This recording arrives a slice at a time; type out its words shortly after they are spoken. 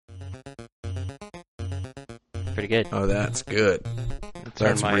Pretty good. Oh, that's good.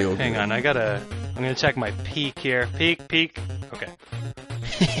 That's real Hang good. on, I'm gonna check my peak here. Peak. Okay.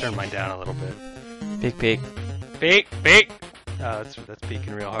 Turn mine down a little bit. Peek. Peak. That's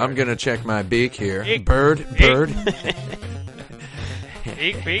peaking real hard. I'm gonna check my beak here. Peek. Bird.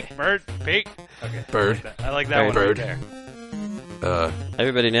 Peak, bird, peak. Okay. Bird. I like that one Bird. right there.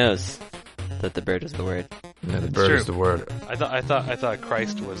 Everybody knows that the bird is the word. Yeah, the bird true. is the word. I thought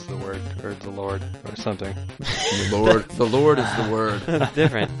Christ was the word, or the Lord, or something. The Lord is the word. That's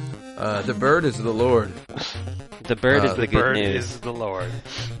different. The bird is the Lord. The bird is the good bird news. is the Lord.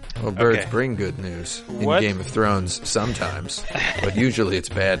 Well, birds Okay. bring good news in What? Game of Thrones sometimes, but usually it's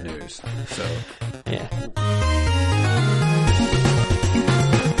bad news. So, Yeah.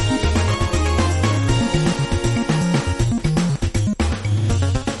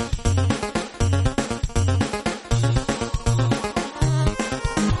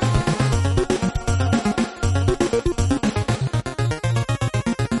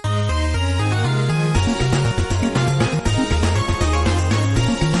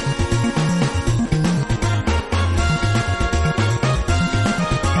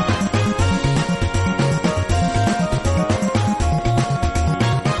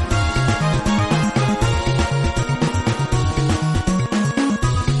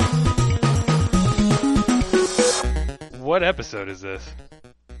 What episode is this?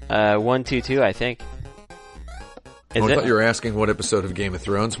 122, I think. Is I it? thought you were asking what episode of Game of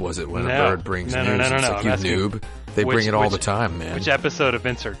Thrones was it when a No. bird brings No, news. no, It's like, I'm you asking noob. They bring it all the which- time, man. Which episode of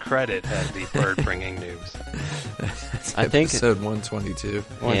Insert Credit had the bird bringing news? I think episode 122.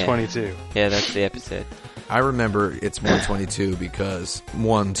 122. Yeah, that's the episode. I remember it's 122 because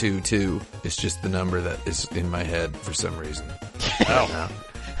 122 is just the number that is in my head for some reason. Oh,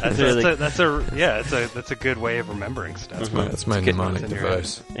 that's a good way of remembering stuff. That's my It's mnemonic in your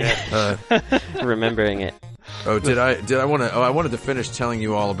device. Yeah. Remembering it. Oh, I wanted to finish telling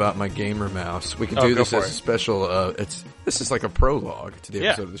you all about my gamer mouse. We could Oh, do go this for as it. a special, this is like a prologue to the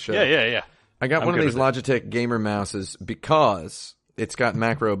episode of the show. Yeah. I got I'm one of good these Logitech gamer mouses because it's got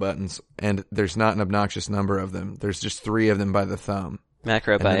macro buttons and there's not an obnoxious number of them. There's just 3 of them by the thumb.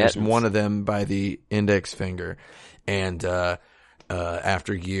 Macro And by then there's Ettins. one of them by the index finger. And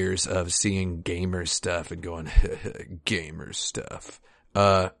after years of seeing gamer stuff and going, gamer stuff,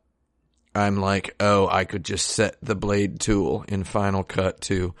 I'm like, oh, I could just set the blade tool in Final Cut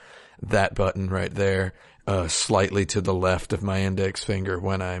to that button right there, slightly to the left of my index finger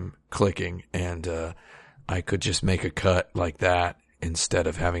when I'm clicking, and I could just make a cut like that instead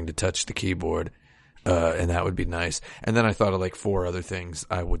of having to touch the keyboard, and that would be nice. And then I thought of like 4 other things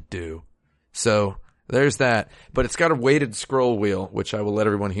I would do. So there's that. But it's got a weighted scroll wheel, which I will let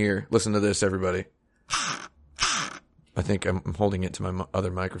everyone hear. Listen to this, everybody. I think I'm holding it to my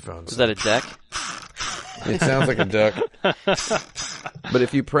other microphones. Was that a duck? It sounds like a duck. But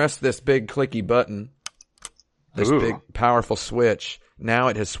if you press this big clicky button, this Ooh. big powerful switch, now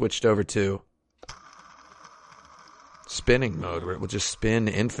it has switched over to spinning mode where it will just spin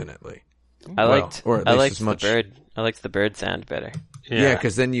infinitely. I Well, liked or at I least liked as much- the bird. I liked the bird sound better. Yeah,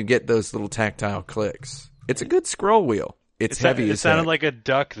 because then you get those little tactile clicks. It's a good scroll wheel. It's heavy It as sounded heck. like a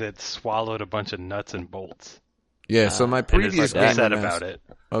duck that swallowed a bunch of nuts and bolts. Yeah, so my And is previous gamer upset mouse- about it.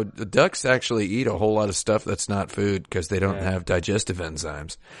 Oh, the ducks actually eat a whole lot of stuff that's not food because they don't have digestive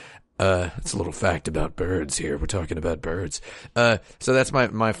enzymes. It's a little fact about birds here. We're talking about birds. So that's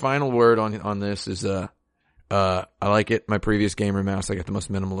my final word on this is, I like it. My previous gamer mouse, I got the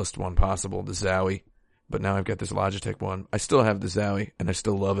most minimalist one possible, the Zowie. But now I've got this Logitech one. I still have the Zowie and I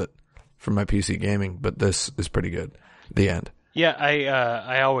still love it for my PC gaming, but this is pretty good. The end. Yeah,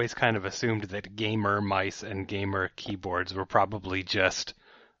 I always kind of assumed that gamer mice and gamer keyboards were probably just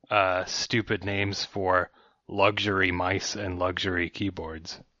stupid names for luxury mice and luxury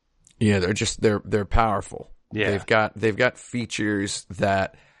keyboards. Yeah, they're powerful. Yeah. They've got features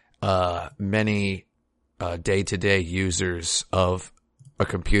that many day-to-day users of a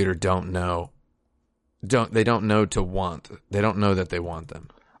computer don't know. They don't know to want. They don't know that they want them.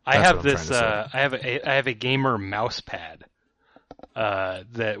 I That's have what I'm this. trying I have a gamer mouse pad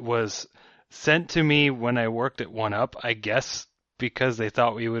that was sent to me when I worked at 1UP. I guess because they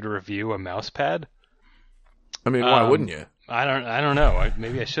thought we would review a mouse pad. I mean, why wouldn't you? I don't know.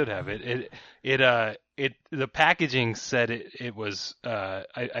 Maybe I should have it. The packaging said it was.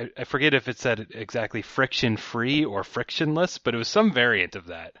 I forget if it said exactly friction free or frictionless, but it was some variant of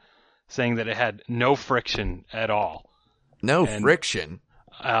that, saying that it had no friction at all. No friction.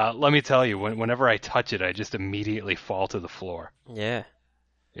 Let me tell you, whenever I touch it, I just immediately fall to the floor. Yeah.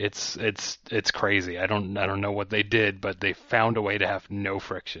 It's crazy. I don't know what they did, but they found a way to have no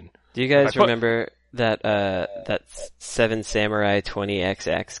friction. Do you guys I put- remember that Seven Samurai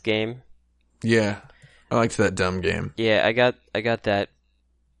 20XX game? Yeah, I liked that dumb game. Yeah, I got that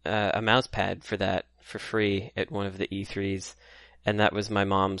a mouse pad for that for free at one of the E3s, and that was my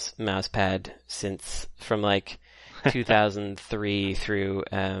mom's mouse pad from like 2003 through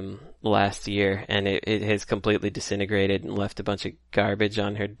last year, and it has completely disintegrated and left a bunch of garbage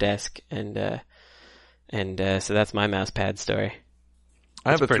on her desk, and so that's my mouse pad story. I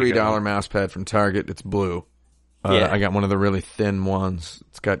have a $3 mouse pad from Target. It's blue. Yeah. I got one of the really thin ones.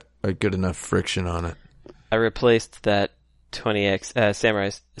 It's got a good enough friction on it. I replaced that 7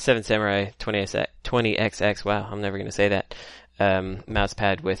 Samurai 20XX. Wow, I'm never going to say that. Mouse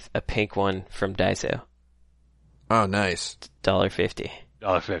pad with a pink one from Daiso. Oh, nice. $1.50.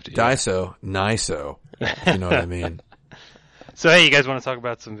 $1.50. Daiso, Niso. You know what I mean? So, hey, you guys want to talk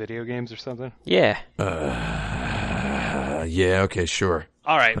about some video games or something? Yeah. Yeah, okay, sure.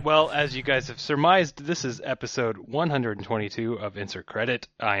 All right. Well, as you guys have surmised, this is episode 122 of Insert Credit.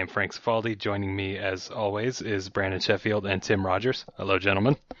 I am Frank Cifaldi. Joining me, as always, is Brandon Sheffield and Tim Rogers. Hello,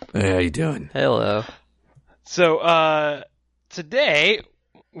 gentlemen. Hey, how you doing? Hello. So, today,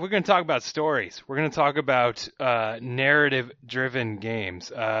 we're going to talk about stories. We're going to talk about narrative-driven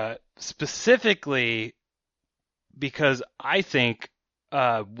games. Specifically, because I think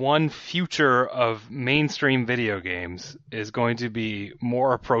one future of mainstream video games is going to be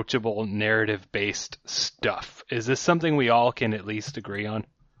more approachable narrative-based stuff. Is this something we all can at least agree on?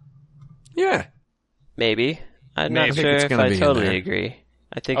 Yeah. Maybe. I'm Maybe. not sure if I totally agree.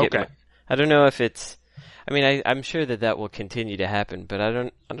 I think okay. I don't know if it's. I mean, I'm sure that will continue to happen, but I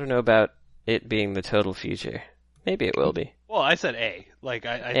don't know about it being the total future. Maybe it will be. Well, I said A. Like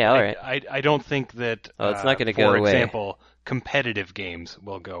all right. I don't think that. Oh, it's not going to go away. For example, competitive games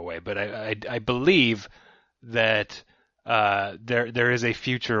will go away, but I believe that there is a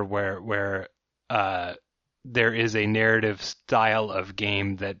future where there is a narrative style of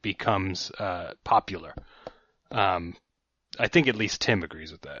game that becomes popular. I think at least Tim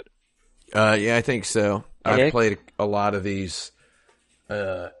agrees with that. Yeah, I think so. I've played a lot of these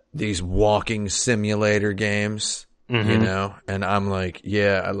walking simulator games, you know, and I'm like,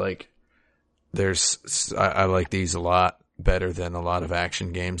 yeah, I like these a lot better than a lot of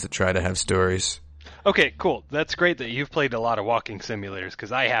action games that try to have stories. Okay, cool. That's great that you've played a lot of walking simulators,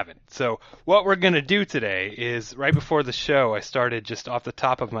 because I haven't. So what we're going to do today is, right before the show, I started just off the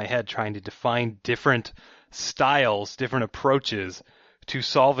top of my head trying to define different styles, different approaches to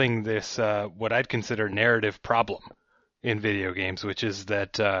solving this, what I'd consider narrative problem in video games, which is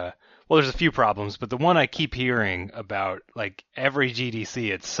that, well, there's a few problems, but the one I keep hearing about, like, every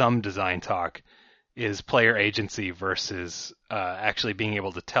GDC at some design talk is player agency versus actually being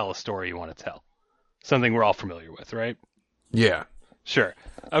able to tell a story you want to tell. Something we're all familiar with, right? Yeah. Sure.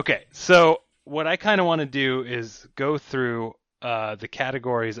 Okay, so what I kind of want to do is go through the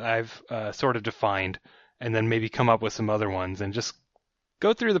categories I've sort of defined, and then maybe come up with some other ones, and just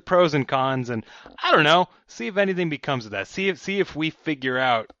go through the pros and cons, and I don't know, see if anything becomes of that. See if we figure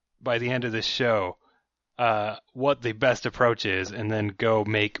out by the end of this show what the best approach is, and then go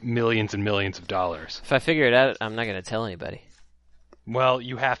make millions and millions of dollars. If I figure it out, I'm not going to tell anybody. Well,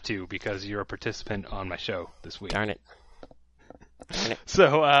 you have to, because you're a participant on my show this week. Darn it.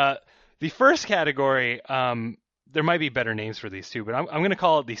 So the first category, there might be better names for these two, but I'm going to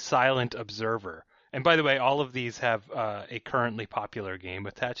call it the Silent Observer. And by the way, all of these have a currently popular game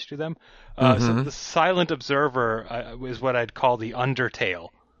attached to them. So the Silent Observer is what I'd call the Undertale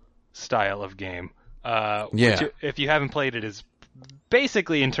style of game. Which, if you haven't played it, is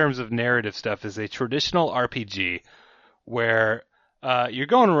basically, in terms of narrative stuff, is a traditional RPG where you're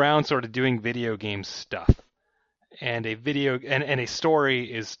going around sort of doing video game stuff, and a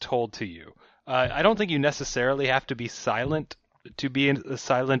story is told to you. I don't think you necessarily have to be silent to be in a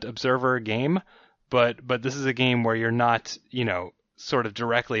Silent Observer game, but this is a game where you're not, sort of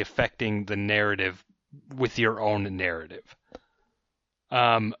directly affecting the narrative with your own narrative.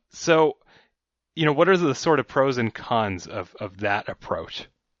 So, what are the sort of pros and cons of that approach?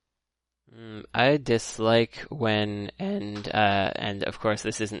 I dislike when, and of course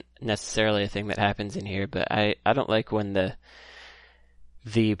this isn't necessarily a thing that happens in here, but I don't like when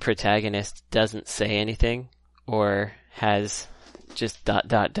the protagonist doesn't say anything or has just ...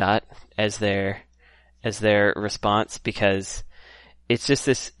 as their response, because it's just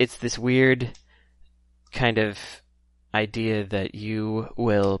this weird kind of idea that you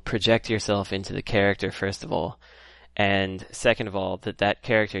will project yourself into the character, first of all, and second of all, that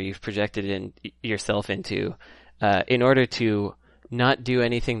character you've projected yourself into, in order to not do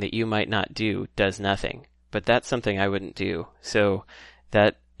anything that you might not do, does nothing. But that's something I wouldn't do. So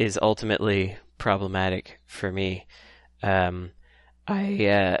that is ultimately problematic for me. I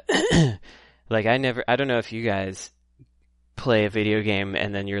like I don't know if you guys play a video game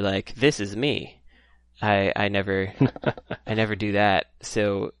and then you're like, this is me. I never I never do that.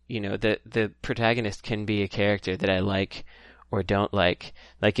 So, the protagonist can be a character that I like or don't like.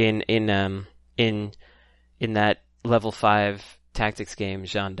 Like in that level 5 tactics game,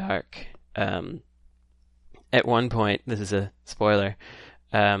 Jeanne d'Arc, at one point, this is a spoiler,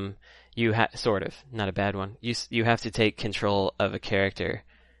 you sort of, not a bad one. You have to take control of a character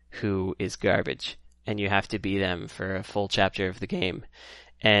who is garbage, and you have to be them for a full chapter of the game.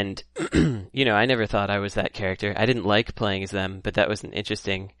 And, I never thought I was that character. I didn't like playing as them, but that was an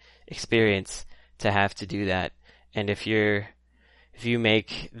interesting experience to have to do that. And if you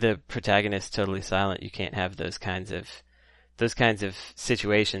make the protagonist totally silent, you can't have those kinds of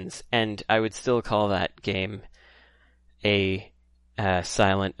situations. And I would still call that game a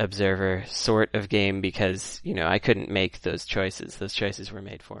silent observer sort of game because, I couldn't make those choices. Those choices were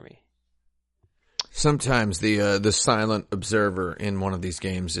made for me. Sometimes the silent observer in one of these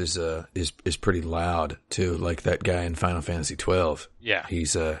games is pretty loud too, like that guy in Final Fantasy 12. Yeah.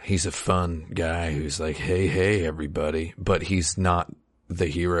 He's a fun guy who's like, hey everybody, but he's not the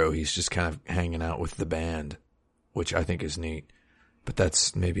hero. He's just kind of hanging out with the band, which I think is neat. But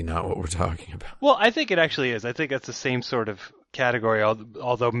that's maybe not what we're talking about. Well, I think it actually is. I think that's the same sort of category,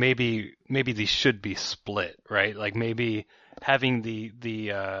 although maybe these should be split, right? Like maybe having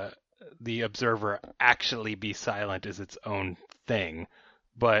the observer actually be silent is its own thing.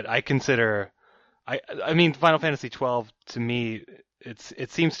 But I consider, I mean, Final Fantasy 12 to me,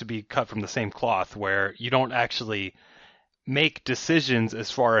 it seems to be cut from the same cloth, where you don't actually make decisions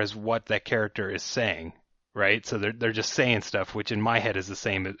as far as what that character is saying, right? So they're just saying stuff, which in my head is the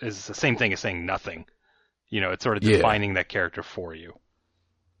same thing as saying nothing. It's sort of defining that character for you.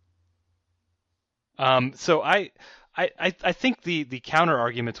 So I think the counter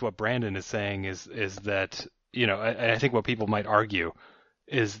argument to what Brandon is saying is that, I think what people might argue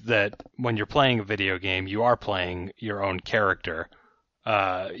is that when you're playing a video game, you are playing your own character.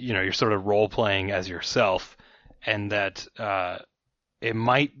 You're sort of role playing as yourself, and that it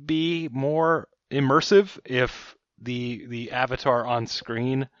might be more immersive if the avatar on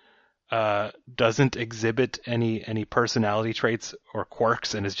screen doesn't exhibit any personality traits or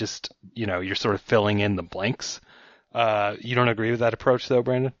quirks and is just, you're sort of filling in the blanks. You don't agree with that approach, though,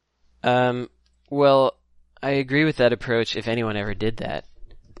 Brandon? Well, I agree with that approach if anyone ever did that.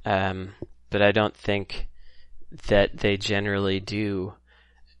 But I don't think that they generally do.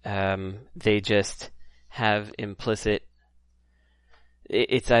 They just have implicit...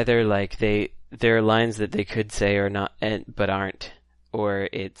 It's either like there are lines that they could say or not, but aren't, or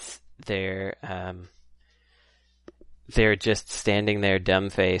it's they're just standing there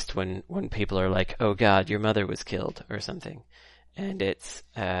dumb-faced when people are like, "Oh God, your mother was killed," or something, and it's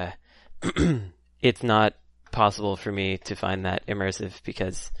it's not possible for me to find that immersive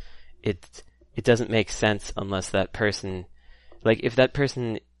because it doesn't make sense unless that person, like, if that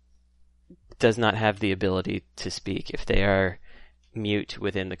person does not have the ability to speak, if they are mute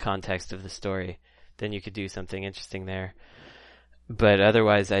within the context of the story, then you could do something interesting there. But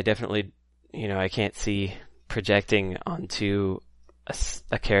otherwise, I definitely, I can't see projecting onto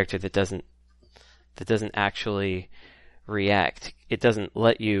a character that doesn't actually react. It doesn't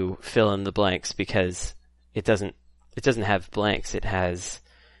let you fill in the blanks because it doesn't have blanks. It has,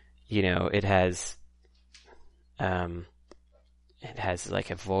 it has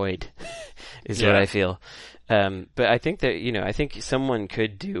like a void is what I feel. But I think that, I think someone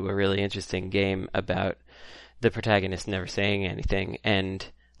could do a really interesting game about the protagonist never saying anything and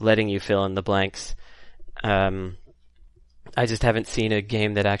letting you fill in the blanks. I just haven't seen a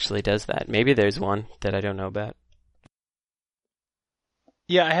game that actually does that. Maybe there's one that I don't know about.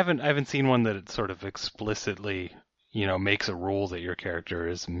 Yeah, I haven't seen one that sort of explicitly, makes a rule that your character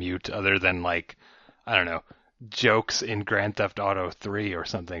is mute, other than, like, I don't know, jokes in Grand Theft Auto 3 or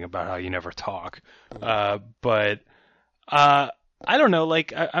something about how you never talk. But I don't know,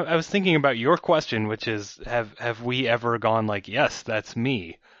 like, I was thinking about your question, which is, have we ever gone like, yes, that's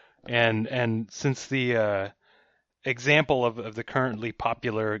me? And since the example of the currently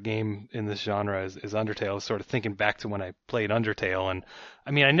popular game in this genre is Undertale, I was sort of thinking back to when I played Undertale, and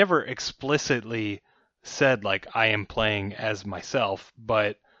I mean, I never explicitly said, like, I am playing as myself,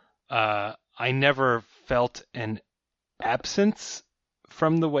 but I never felt an absence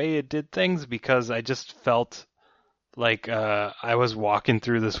from the way it did things, because I just felt like I was walking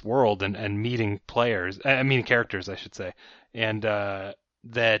through this world and meeting characters, I should say, and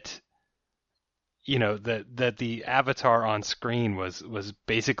that, that the avatar on screen was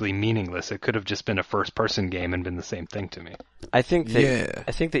basically meaningless. It could have just been a first person game and been the same thing to me. I think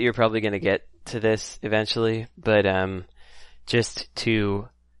that you're probably going to get to this eventually, but just to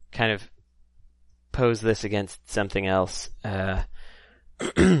kind of pose this against something else,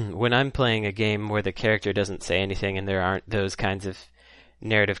 when I'm playing a game where the character doesn't say anything and there aren't those kinds of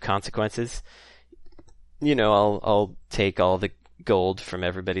narrative consequences, I'll take all the gold from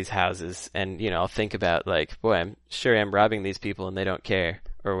everybody's houses and, I'll think about like, boy, I'm sure I'm robbing these people and they don't care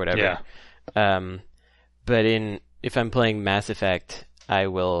or whatever. Yeah. But if I'm playing Mass Effect, I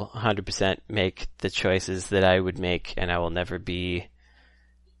will 100% make the choices that I would make, and I will never be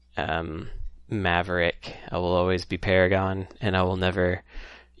Maverick. I will always be Paragon, and I will never,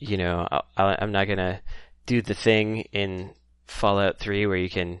 I'm not gonna do the thing in Fallout 3 where you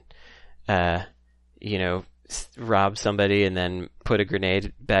can, rob somebody and then put a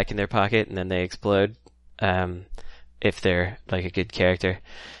grenade back in their pocket and then they explode, if they're like a good character.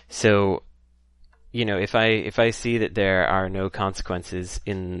 So, if I see that there are no consequences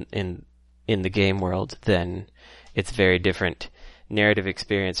in the game world, then it's a very different narrative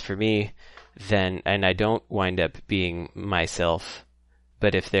experience for me and I don't wind up being myself.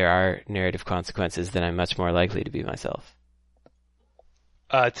 But if there are narrative consequences, then I'm much more likely to be myself.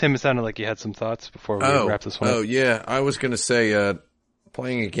 Tim, it sounded like you had some thoughts before we wrap this one up. Oh, yeah. I was going to say,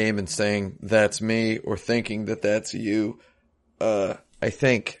 playing a game and saying that's me or thinking that that's you, I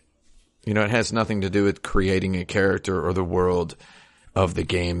think, it has nothing to do with creating a character or the world of the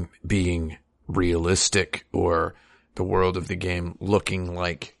game being realistic or the world of the game looking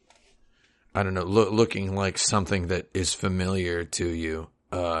like, I don't know, looking like something that is familiar to you.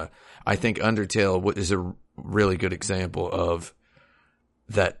 I think Undertale is a really good example of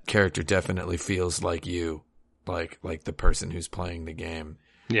that character definitely feels like you, like the person who's playing the game.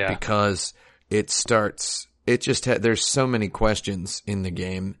 Yeah. Because there's so many questions in the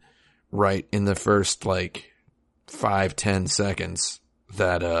game right in the first 5-10 seconds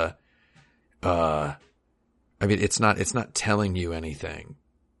that it's not telling you anything.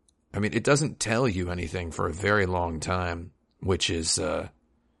 It doesn't tell you anything for a very long time, which is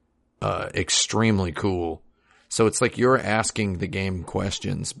extremely cool. So it's like you're asking the game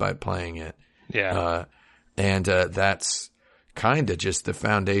questions by playing it. Yeah. And that's kind of just the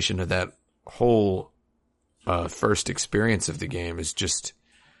foundation of that whole first experience of the game, is just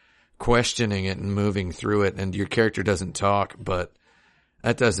questioning it and moving through it. And your character doesn't talk, but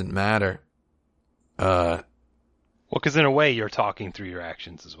that doesn't matter. Well, because in a way you're talking through your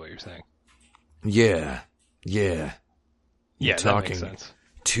actions is what you're saying. Yeah. You're talking that makes sense.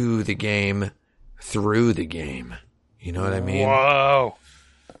 To the game, through the game. You know what I mean? Whoa.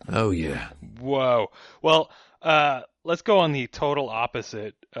 Oh, yeah. Whoa. Well, let's go on the total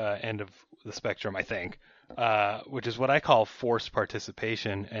opposite end of the spectrum, I think, which is what I call forced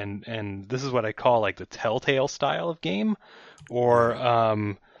participation. And this is what I call like the Telltale style of game, or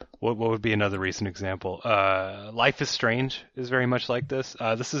what would be another recent example? Life is Strange is very much like this.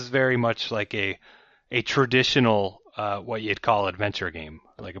 This is very much like a traditional, what you'd call adventure game,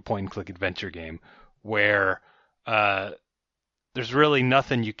 like a point-and-click adventure game, where there's really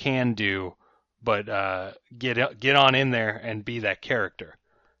nothing you can do but get on in there and be that character.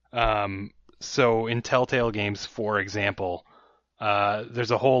 So in Telltale games, for example,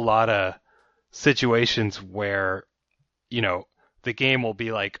 there's a whole lot of situations where, the game will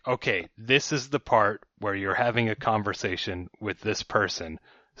be like, okay, this is the part where you're having a conversation with this person.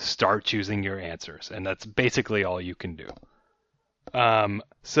 Start choosing your answers. And that's basically all you can do.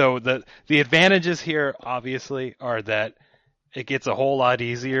 So the advantages here, obviously, are that it gets a whole lot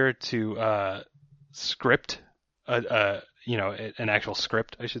easier to script, an actual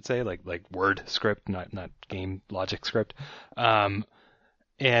script, I should say, like word script, not game logic script. And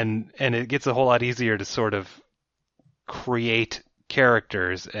it gets a whole lot easier to sort of create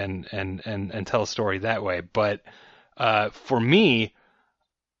characters and tell a story that way. But for me,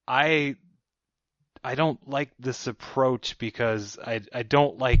 I don't like this approach because I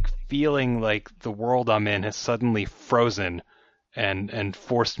don't like feeling like the world I'm in has suddenly frozen and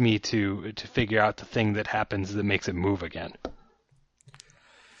forced me to figure out the thing that happens that makes it move again.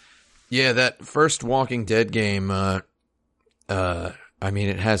 Yeah, that first Walking Dead game, it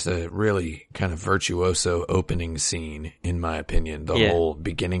has a really kind of virtuoso opening scene, in my opinion, the whole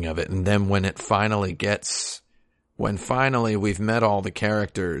beginning of it. And then when finally we've met all the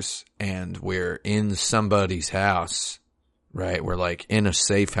characters and we're in somebody's house, right? We're like in a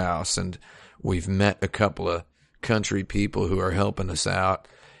safe house and we've met a couple of country people who are helping us out.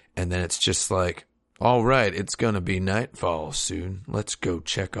 And then it's just like, all right, it's going to be nightfall soon. Let's go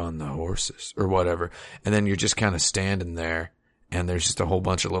check on the horses or whatever. And then you're just kind of standing there and there's just a whole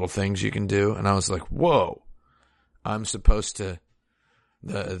bunch of little things you can do. And I was like, whoa, I'm supposed to,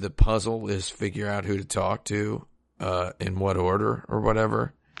 the puzzle is figure out who to talk to, in what order or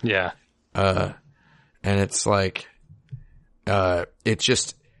whatever. Yeah. And it's like, it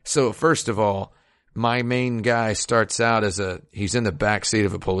just, so first of all, my main guy starts out as he's in the back seat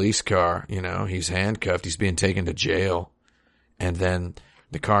of a police car, you know, he's handcuffed, he's being taken to jail. And then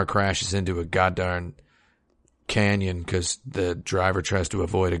the car crashes into a goddamn canyon because the driver tries to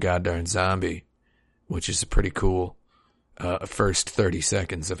avoid a goddamn zombie, which is a pretty cool, first 30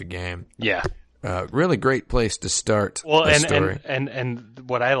 seconds of a game. Yeah. Really great place to start a story. And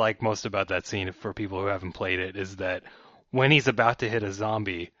what I like most about that scene for people who haven't played it is that when he's about to hit a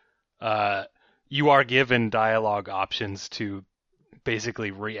zombie, you are given dialogue options to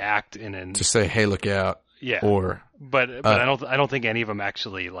basically react to say, "Hey, look out!" Yeah, but I don't think any of them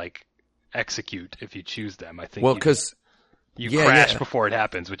actually like execute if you choose them. I think because you crash before it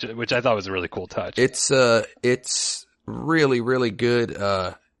happens, which I thought was a really cool touch. It's really really good.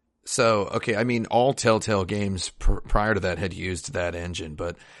 So okay, I mean, all Telltale games prior to that had used that engine,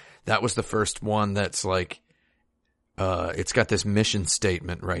 but that was the first one that's like. It's got this mission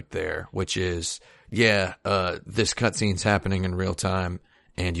statement right there, which is, this cutscene's happening in real time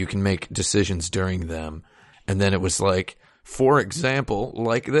and you can make decisions during them. And then it was like, for example,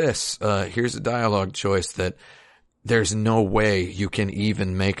 like this, here's a dialogue choice that there's no way you can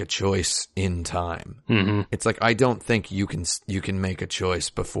even make a choice in time. Mm-hmm. It's like, I don't think you can make a choice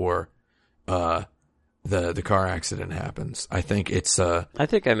before, the car accident happens. I think it's I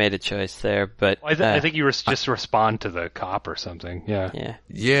think I made a choice there, but I think you just respond to the cop or something. Yeah.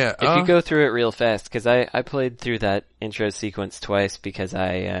 If you go through it real fast, because I played through that intro sequence twice because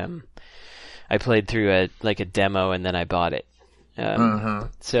I played through a demo and then I bought it.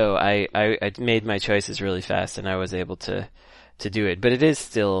 So I made my choices really fast and I was able to do it. But it is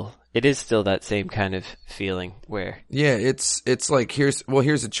still that same kind of feeling where it's like here's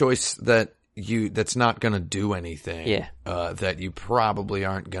a choice that's not going to do anything. That you probably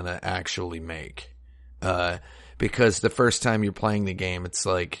aren't going to actually make. Because the first time you're playing the game, it's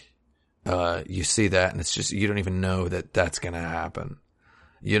like, you see that and it's just, you don't even know that that's going to happen.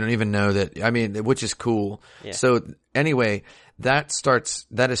 You don't even know that, I mean, which is cool. Yeah. So anyway, that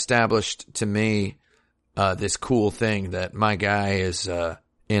established to me, this cool thing that my guy is,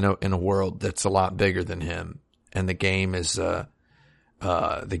 in a world that's a lot bigger than him. And the game is, the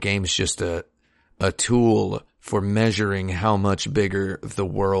game's just a tool for measuring how much bigger the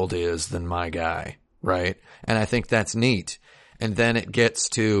world is than my guy, right? And I think that's neat. And then it gets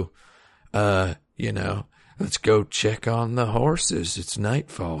to, let's go check on the horses. It's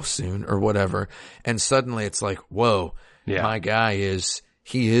nightfall soon or whatever. And suddenly it's like, whoa, my guy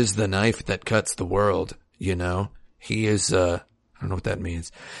he is the knife that cuts the world, you know? He is, I don't know what that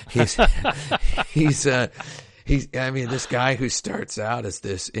means. This guy who starts out as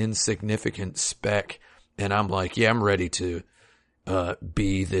this insignificant speck, and I'm like, I'm ready to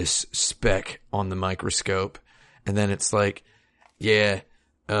be this speck on the microscope. And then it's like, and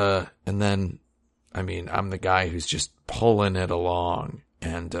then, I'm the guy who's just pulling it along.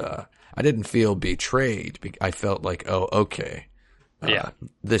 And I didn't feel betrayed. I felt like, oh, okay.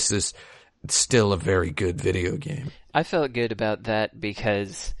 This is still a very good video game. I felt good about that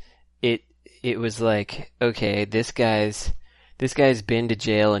because it was like, okay, this guy's been to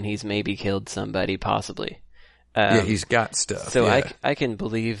jail and he's maybe killed somebody, possibly. He's got stuff. So I can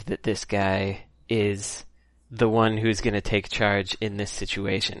believe that this guy is the one who's going to take charge in this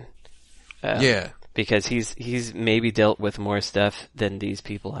situation. Because he's maybe dealt with more stuff than these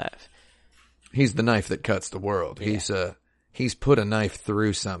people have. He's the knife that cuts the world. Yeah. He's put a knife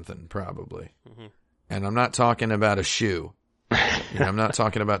through something, probably. Mm-hmm. And I'm not talking about a shoe. I'm not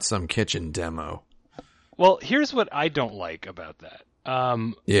talking about some kitchen demo. Well, here's what I don't like about that.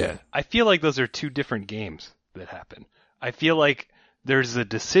 I feel like those are two different games that happen. I feel like there's a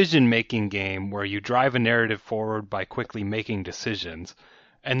decision-making game where you drive a narrative forward by quickly making decisions,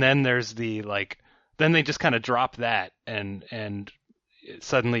 and then there's then they just kind of drop that, and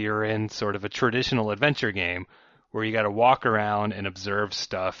suddenly you're in sort of a traditional adventure game where you got to walk around and observe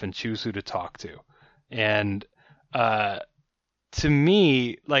stuff and choose who to talk to. And to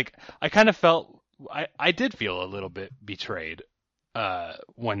me, I kind of felt, I did feel a little bit betrayed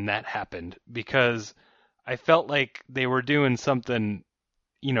when that happened, because I felt like they were doing something,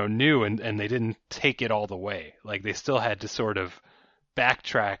 new, and they didn't take it all the way. Like, they still had to sort of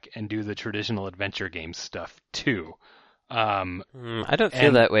backtrack and do the traditional adventure game stuff too. I don't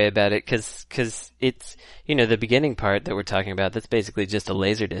feel that way about it because it's, the beginning part that we're talking about, that's basically just a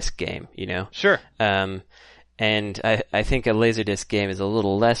Laserdisc game, Sure. And I think a Laserdisc game is a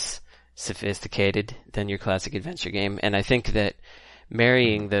little less sophisticated than your classic adventure game, and I think that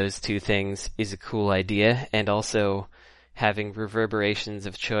marrying those two things is a cool idea, and also having reverberations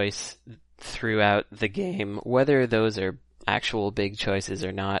of choice throughout the game, whether those are actual big choices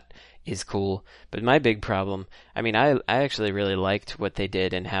or not, is cool. But my big problem, I actually really liked what they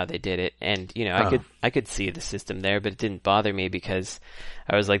did and how they did it, and I could see the system there, but it didn't bother me because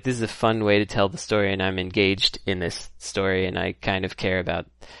I was like, this is a fun way to tell the story, and I'm engaged in this story, and I kind of care about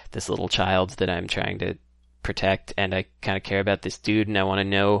this little child that I'm trying to protect, and I kind of care about this dude, and I want to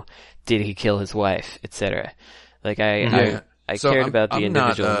know, did he kill his wife, etc. Like I cared about the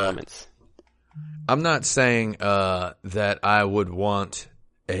individual moments. I'm not saying that I would want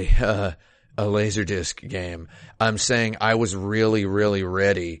a Laserdisc game. I'm saying I was really, really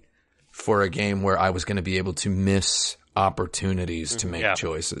ready for a game where I was going to be able to miss opportunities to make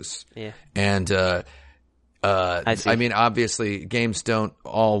choices. Yeah. And obviously games don't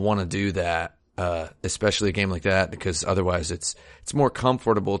all want to do that, especially a game like that, because otherwise it's more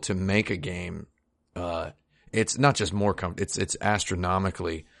comfortable to make a game. It's not just more it's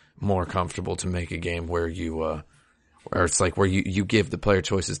astronomically more comfortable to make a game where you or it's like where you give the player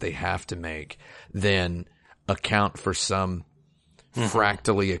choices they have to make, then account for some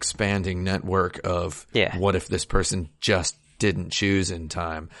fractally expanding network of what if this person just didn't choose in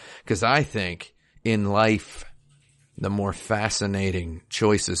time. Because I think in life, the more fascinating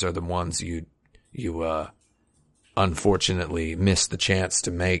choices are the ones you unfortunately miss the chance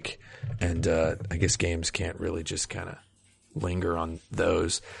to make. And I guess games can't really just kind of linger on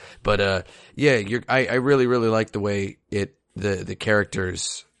those. But I really, really like the way the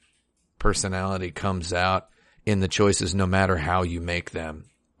character's personality comes out in the choices, no matter how you make them.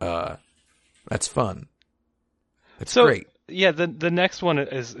 That's fun. It's great. Yeah, the next one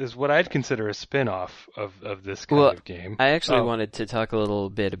is what I'd consider a spin-off of this kind of game. I actually wanted to talk a little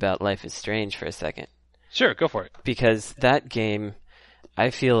bit about Life is Strange for a second. Sure, go for it. Because that game, I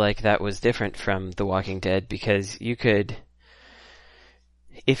feel like that was different from The Walking Dead, because you could,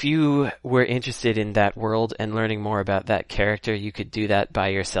 if you were interested in that world and learning more about that character, you could do that by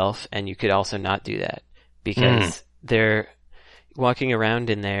yourself, and you could also not do that. Because they're walking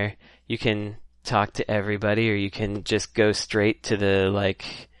around in there, you can talk to everybody, or you can just go straight to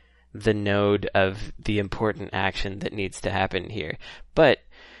the node of the important action that needs to happen here. But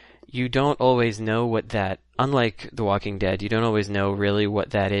you don't always know what that, unlike The Walking Dead, you don't always know really what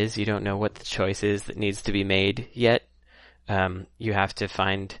that is. You don't know what the choice is that needs to be made yet. You have to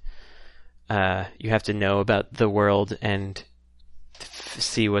find, you have to know about the world and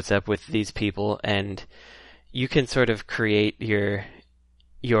see what's up with these people, and you can sort of create your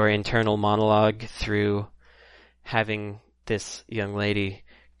internal monologue through having this young lady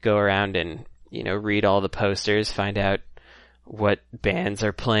go around and, read all the posters, find out what bands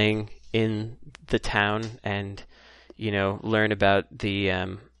are playing in the town, and, learn about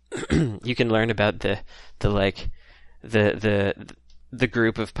the, you can learn about the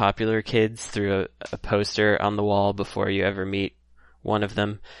group of popular kids through a poster on the wall before you ever meet one of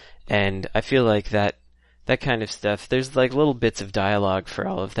them. And I feel like that kind of stuff, there's little bits of dialogue for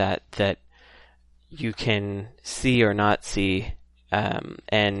all of that you can see or not see,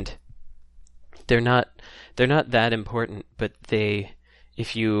 and they're not that important, but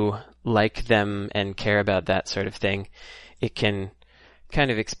if you like them and care about that sort of thing, it can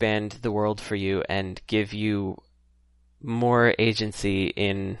kind of expand the world for you and give you more agency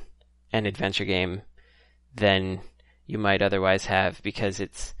in an adventure game than you might otherwise have, because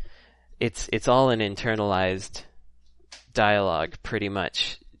it's all an internalized dialogue, pretty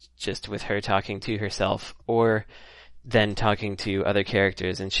much, just with her talking to herself, or then talking to other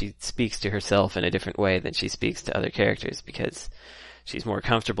characters, and she speaks to herself in a different way than she speaks to other characters, because she's more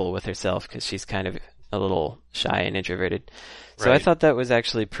comfortable with herself, because she's kind of a little shy and introverted. So right. I thought that was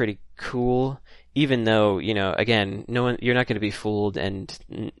actually pretty cool, even though, again, you're not going to be fooled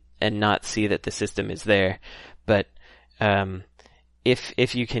and not see that the system is there, but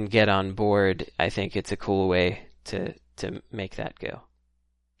if you can get on board, I think it's a cool way to make that go.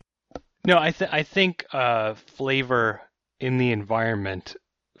 No, I think flavor in the environment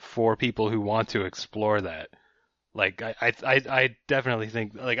for people who want to explore that. I definitely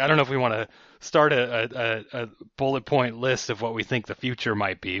think, I don't know if we want to start a bullet point list of what we think the future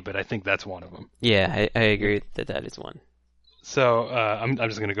might be, but I think that's one of them. Yeah, I agree that is one. So I'm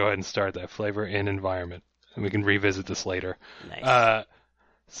just going to go ahead and start that, flavor in environment, and we can revisit this later. Nice.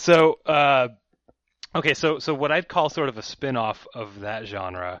 Okay, so what I'd call sort of a spin-off of that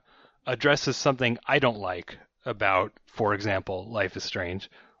genre addresses something I don't like about, for example, Life is Strange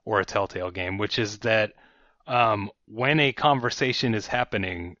or a Telltale game, which is that when a conversation is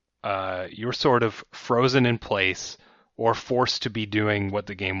happening, you're sort of frozen in place or forced to be doing what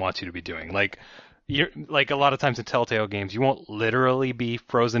the game wants you to be doing. Like a lot of times in Telltale games, you won't literally be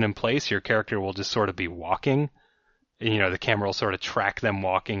frozen in place. Your character will just sort of be walking. You know, the camera will sort of track them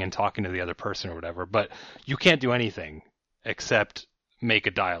walking and talking to the other person or whatever, but you can't do anything except make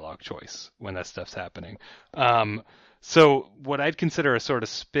a dialogue choice when that stuff's happening. So what I'd consider a sort of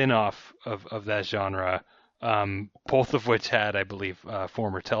spin-off of that genre, both of which had, I believe,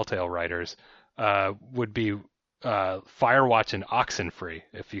 former Telltale writers, would be Firewatch and Oxenfree,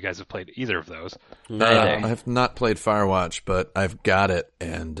 if you guys have played either of those. Neither. I have not played Firewatch, but I've got it,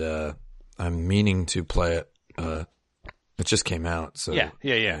 and I'm meaning to play it. It just came out, so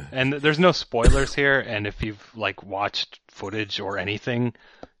Yeah. And there's no spoilers here, and if you've like watched footage or anything,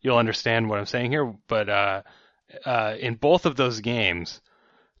 you'll understand what I'm saying here. But in both of those games,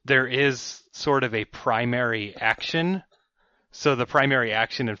 there is sort of a primary action. So the primary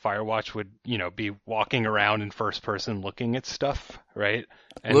action in Firewatch would, be walking around in first person looking at stuff, right?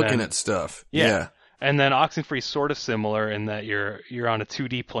 And looking at stuff. Yeah. And then Oxenfree is sort of similar in that you're on a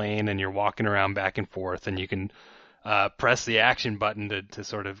 2D plane and you're walking around back and forth, and you can press the action button to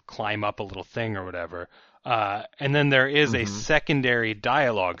sort of climb up a little thing or whatever. And then there is a secondary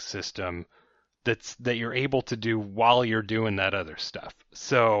dialogue system that you're able to do while you're doing that other stuff.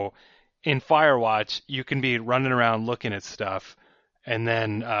 So in Firewatch, you can be running around looking at stuff and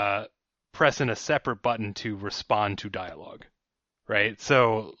then pressing a separate button to respond to dialogue, right?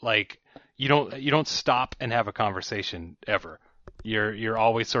 So like you don't stop and have a conversation ever. You're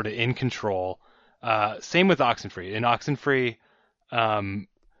always sort of in control. Same with Oxenfree. In Oxenfree,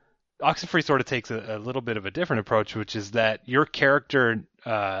 Oxenfree sort of takes a little bit of a different approach, which is that your character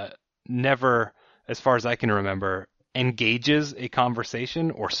never, as far as I can remember, engages a conversation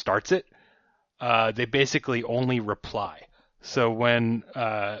or starts it. They basically only reply. So when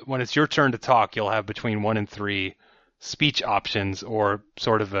it's your turn to talk, you'll have between 1 and 3 speech options, or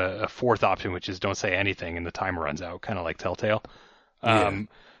sort of a fourth option, which is don't say anything and the timer runs out, kind of like Telltale.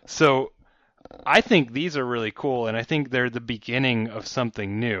 So I think these are really cool, and I think they're the beginning of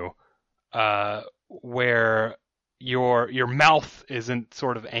something new, where your mouth isn't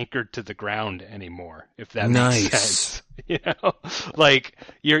sort of anchored to the ground anymore, if that makes sense. Like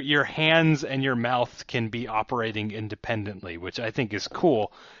your hands and your mouth can be operating independently, which I think is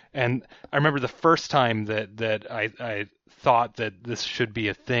cool. And I remember the first time that I thought that this should be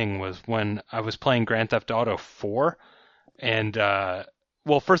a thing was when I was playing Grand Theft Auto 4, and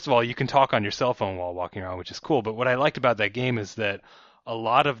well, first of all, you can talk on your cell phone while walking around, which is cool. But what I liked about that game is that a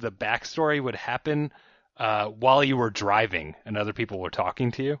lot of the backstory would happen while you were driving and other people were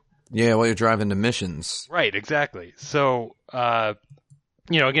talking to you. Yeah, while you're driving to missions. Right, exactly. So,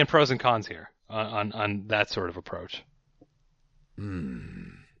 again, pros and cons here on that sort of approach.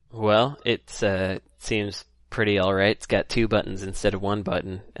 Well, it seems pretty all right. It's got 2 buttons instead of 1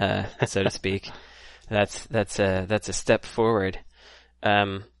 button, so to speak. That's a step forward.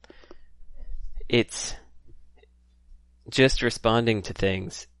 It's just responding to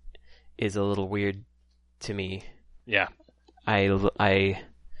things is a little weird to me. Yeah. I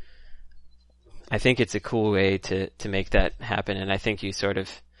think it's a cool way to make that happen, and I think you sort of,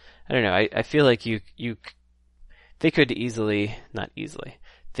 I don't know, I feel like they could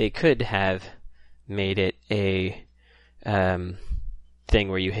they could have made it a thing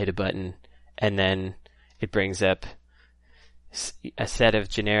where you hit a button and then it brings up a set of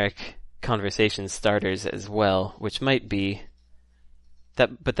generic conversation starters as well, which might be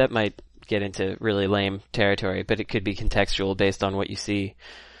but that might get into really lame territory, but it could be contextual based on what you see.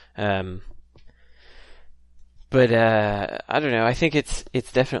 But I don't know. I think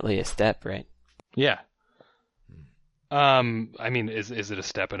it's definitely a step, right? Yeah. I mean, is it a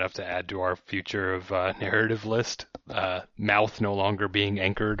step enough to add to our future of narrative list? Mouth no longer being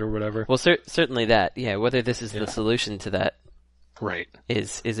anchored or whatever? Well, certainly that. Yeah, whether this is the solution to that, right,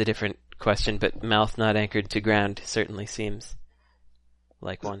 is a different question. But mouth not anchored to ground certainly seems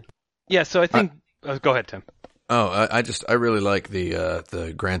like one. Yeah. So I think. Go ahead, Tim. Oh, I really like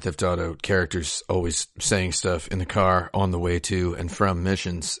the Grand Theft Auto characters always saying stuff in the car on the way to and from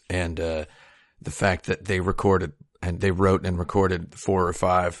missions, and the fact that they recorded and they wrote and recorded 4 or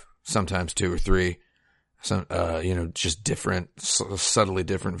 5, sometimes 2 or 3, some just different, subtly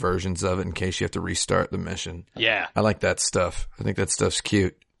different versions of it in case you have to restart the mission. Yeah, I like that stuff. I think that stuff's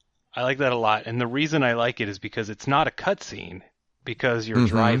cute. I like that a lot, and the reason I like it is because it's not a cutscene, because you're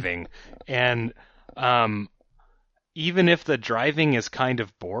driving, and even if the driving is kind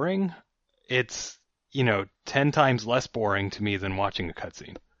of boring, it's 10 times less boring to me than watching a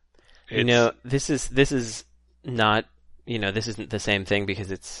cutscene. This is not, this isn't the same thing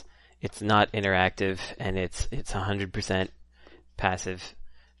because it's not interactive and it's 100% passive,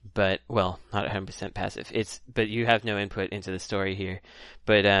 but well, not 100% passive. But you have no input into the story here.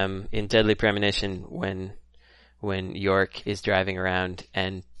 But in Deadly Premonition, when York is driving around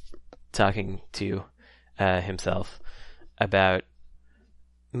and talking to himself about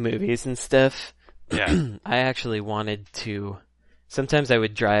movies and stuff, yeah, I actually wanted to. Sometimes I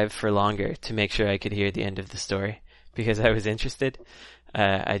would drive for longer to make sure I could hear the end of the story because I was interested.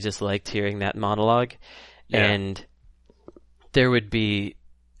 I just liked hearing that monologue. Yeah. And there would be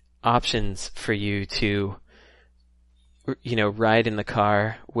options for you to, ride in the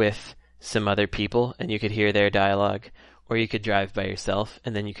car with some other people and you could hear their dialogue, or you could drive by yourself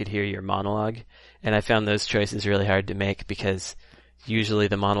and then you could hear your monologue. And I found those choices really hard to make because usually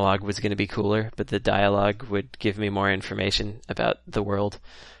the monologue was going to be cooler, but the dialogue would give me more information about the world.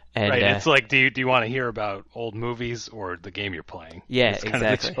 And, right, it's like, do you want to hear about old movies or the game you're playing? Yeah,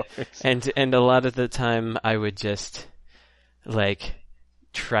 exactly. And a lot of the time I would just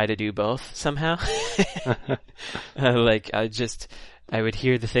try to do both somehow. I would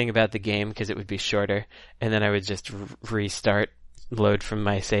hear the thing about the game because it would be shorter, and then I would just restart, load from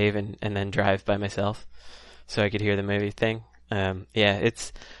my save, and then drive by myself so I could hear the movie thing.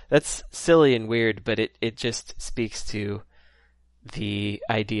 That's silly and weird, but it just speaks to the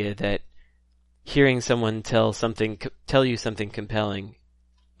idea that hearing someone tell you something compelling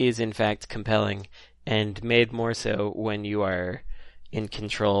is in fact compelling, and made more so when you are in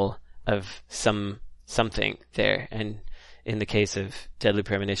control of something there. And in the case of Deadly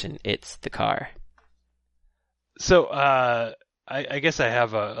Premonition, it's the car. So I guess I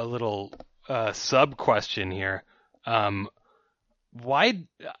have a little sub question here. Why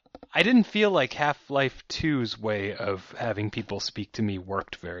I didn't feel like Half-Life 2's way of having people speak to me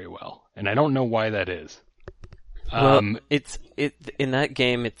worked very well, and I don't know why that is. Well, it's in that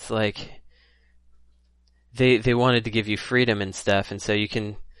game. It's like they wanted to give you freedom and stuff, and so you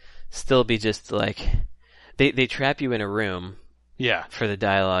can still be just like they trap you in a room. Yeah. For the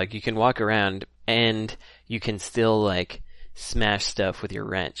dialogue, you can walk around and you can still smash stuff with your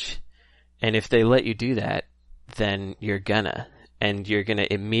wrench, and if they let you do that, then you're gonna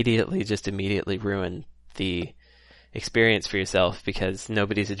immediately ruin the experience for yourself because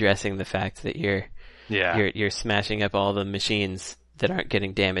nobody's addressing the fact that you're smashing up all the machines that aren't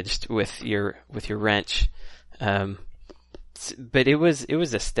getting damaged with your wrench. But it was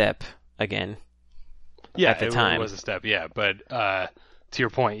a step again. Yeah, at the time. It was a step. Yeah, but to your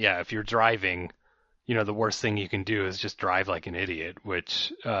point, yeah, if you're driving, the worst thing you can do is just drive like an idiot,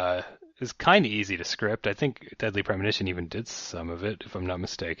 which is kind of easy to script. I think Deadly Premonition even did some of it, if I'm not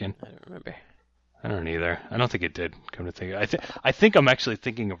mistaken. I don't remember. I don't either. I don't think it did. Come to think, I think I'm actually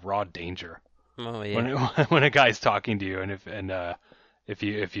thinking of Raw Danger. Oh yeah. When a guy's talking to you, and if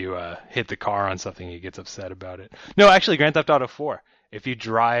you hit the car on something, he gets upset about it. No, actually, Grand Theft Auto 4. If you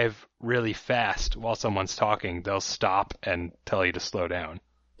drive really fast while someone's talking, they'll stop and tell you to slow down.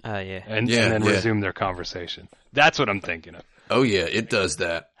 Yeah. And then resume their conversation. That's what I'm thinking of. Oh yeah, it does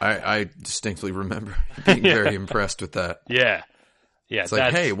that. I distinctly remember being very impressed with that. Yeah. Yeah. It's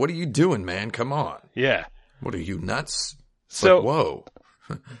like, hey, what are you doing, man? Come on. Yeah. What are you, nuts? It's So like, whoa.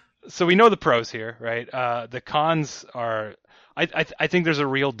 So we know the pros here, right? The cons are, I think there's a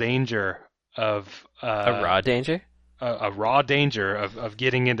real danger of a raw danger. A raw danger of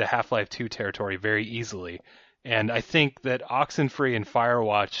getting into Half-Life 2 territory very easily, and I think that Oxenfree and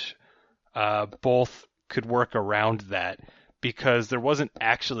Firewatch both could work around that because there wasn't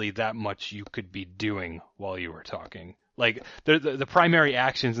actually that much you could be doing while you were talking. Like the primary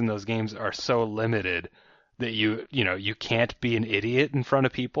actions in those games are so limited that you can't be an idiot in front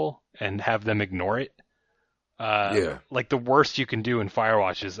of people and have them ignore it. Like the worst you can do in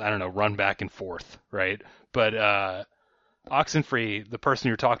Firewatch is, I don't know, run back and forth, right? But Oxenfree, the person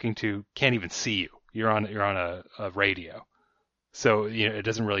you're talking to can't even see you. You're on a radio, so it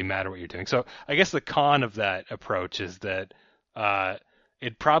doesn't really matter what you're doing. So I guess the con of that approach is that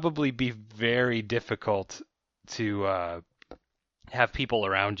it'd probably be very difficult to have people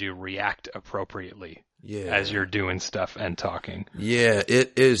around you react appropriately as you're doing stuff and talking. Yeah,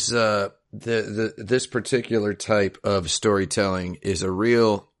 it is. This particular type of storytelling is a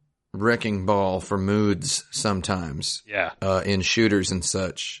real wrecking ball for moods sometimes. Yeah. In shooters and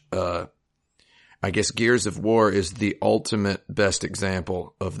such. I guess Gears of War is the ultimate best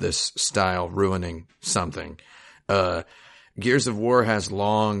example of this style ruining something. Gears of War has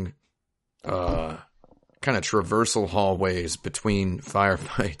long kind of traversal hallways between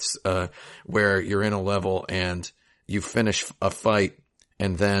firefights, where you're in a level and you finish a fight,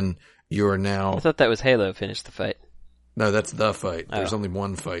 and then you're now... I thought that was Halo, finish the fight. No, that's the fight. There's Oh. only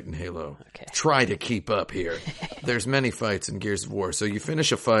one fight in Halo. Okay. Try to keep up here. There's many fights in Gears of War. So you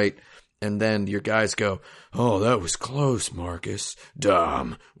finish a fight, and then your guys go, "Oh, that was close, Marcus.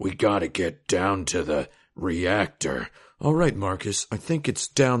 Dom, we gotta get down to the reactor." "All right, Marcus, I think it's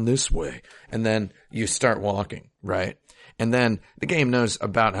down this way." And then you start walking, right? And then the game knows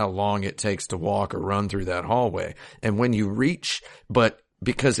about how long it takes to walk or run through that hallway. And when you reach, but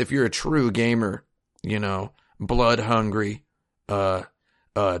because if you're a true gamer, you know, blood hungry,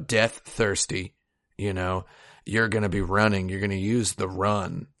 death thirsty, you know, you're going to be running. You're going to use the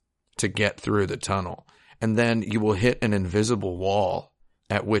run to get through the tunnel. And then you will hit an invisible wall,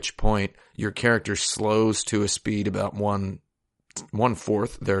 at which point your character slows to a speed about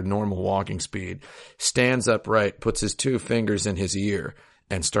one-fourth their normal walking speed, stands upright, puts his two fingers in his ear,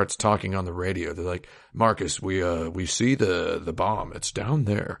 and starts talking on the radio. They're like, "Marcus, we see the bomb. It's down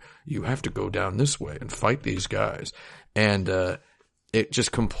there. You have to go down this way and fight these guys." And it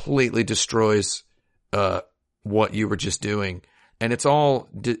just completely destroys what you were just doing. And it's all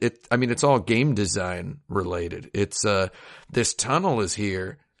game design related. It's this tunnel is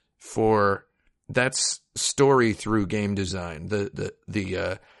here for that's story through game design.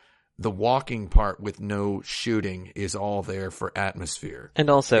 The walking part with no shooting is all there for atmosphere.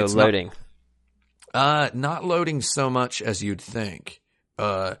 And also it's loading. Not loading so much as you'd think.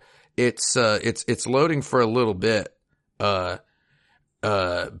 It's loading for a little bit. But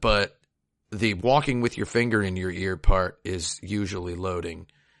the walking with your finger in your ear part is usually loading.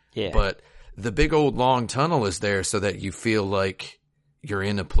 Yeah. But the big old long tunnel is there so that you feel like you're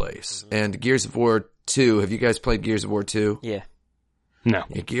in a place. Mm-hmm. And Gears of War 2, have you guys played Gears of War 2? Yeah. No.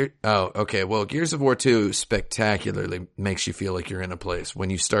 Okay. Well, Gears of War 2 spectacularly makes you feel like you're in a place. When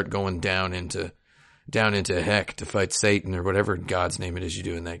you start going down into heck to fight Satan or whatever God's name it is you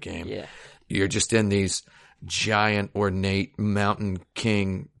do in that game. Yeah. You're just in these giant, ornate mountain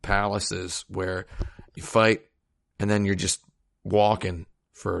king palaces where you fight and then you're just walking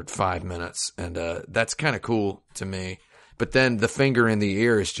for 5 minutes. And that's kind of cool to me. But then the finger in the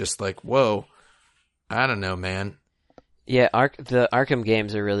ear is just like, whoa, I don't know, man. Yeah, the Arkham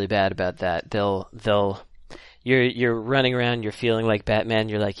games are really bad about that. You're running around, you're feeling like Batman,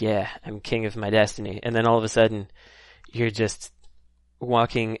 you're like, yeah, I'm king of my destiny. And then all of a sudden, you're just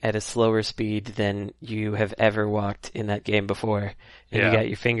walking at a slower speed than you have ever walked in that game before. And you got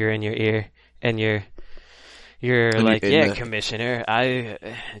your finger in your ear, and you're like, Commissioner,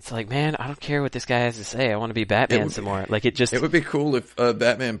 it's like, man, I don't care what this guy has to say. I want to be Batman some more. Like, it would be cool if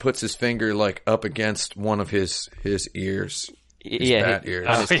Batman puts his finger, like, up against one of his ears. Bat ears.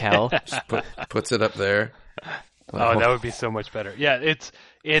 On his cowl. Just puts it up there. Oh, that would be so much better. Yeah,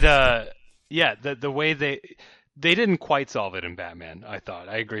 the way they didn't quite solve it in Batman, I thought.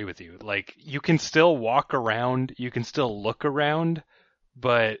 I agree with you. Like, you can still walk around, you can still look around,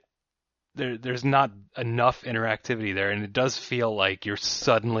 but there's not enough interactivity there, and it does feel like you're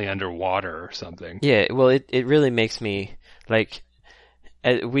suddenly underwater or something. Yeah, well, it really makes me, like,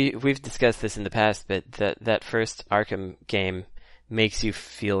 we've discussed this in the past, but that first Arkham game makes you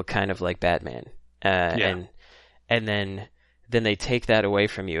feel kind of like Batman. And then they take that away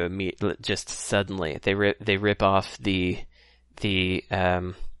from you just suddenly. They rip off the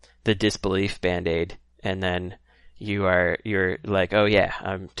disbelief Band-Aid, and then you're like, oh yeah,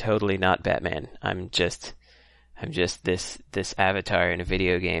 I'm totally not Batman. I'm just this avatar in a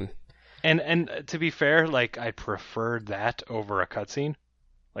video game. And to be fair, like, I preferred that over a cutscene,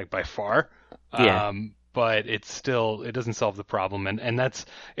 like, by far. Yeah. But it doesn't solve the problem, and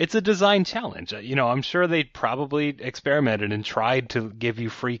it's a design challenge. You know, I'm sure they probably experimented and tried to give you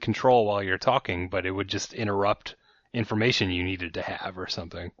free control while you're talking, but it would just interrupt information you needed to have or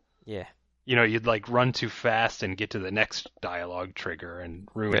something. Yeah. You know, you'd, like, run too fast and get to the next dialogue trigger and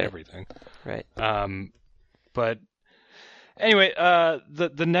ruin everything. Right. But anyway,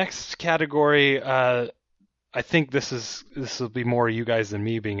 the next category, I think this will be more you guys than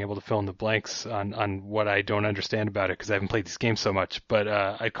me being able to fill in the blanks on what I don't understand about it because I haven't played these games so much. But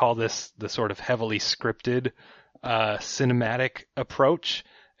I call this the sort of heavily scripted cinematic approach.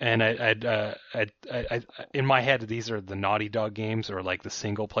 And I in my head, these are the Naughty Dog games or like the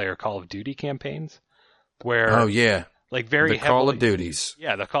single player Call of Duty campaigns, where like very heavily, Call of Duties.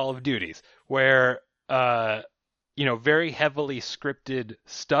 Yeah, the Call of Duties, where very heavily scripted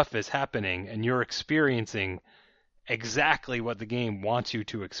stuff is happening, and you're experiencing exactly what the game wants you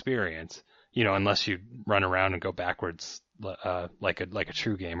to experience. You know, unless you run around and go backwards like a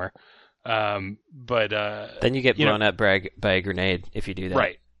true gamer. But Then you get blown up by a grenade if you do that.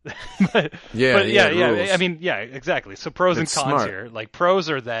 Right. Yeah, rules. I mean, yeah, exactly. So pros and It's cons smart. here. Like pros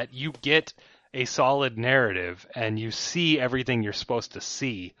are that you get a solid narrative and you see everything you're supposed to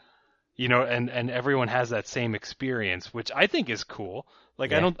see, and everyone has that same experience, which I think is cool.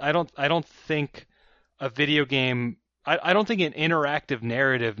 Like Yeah. I don't think a video game. I don't think an interactive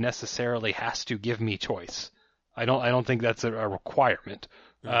narrative necessarily has to give me choice. I don't think that's a requirement.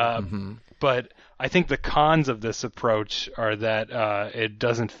 But I think the cons of this approach are that it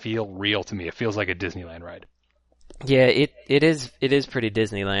doesn't feel real to me. It feels like a Disneyland ride. Yeah, it is pretty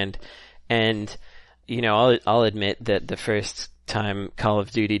Disneyland, and I'll admit that the first time Call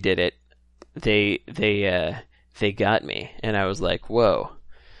of Duty did it, they got me, and I was like, whoa,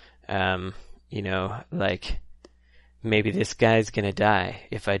 like maybe this guy's gonna die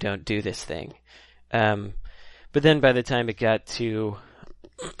if I don't do this thing. But then by the time it got to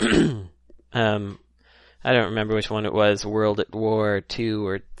I don't remember which one it was, World at War 2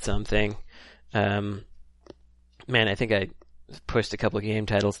 or something. Man, I think I pushed a couple of game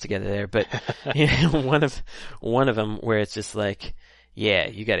titles together there, but one of them where it's just like, yeah,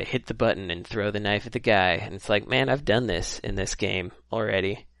 you got to hit the button and throw the knife at the guy, and it's like, man, I've done this in this game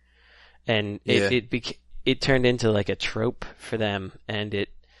already, and it turned into like a trope for them, and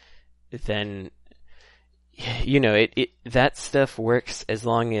that stuff works as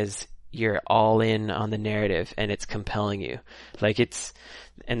long as you're all in on the narrative and it's compelling you.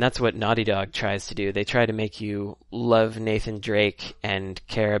 And that's what Naughty Dog tries to do. They try to make you love Nathan Drake and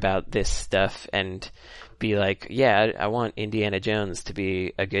care about this stuff and be like, yeah, I want Indiana Jones to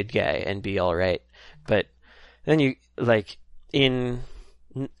be a good guy and be alright. But then you, like, in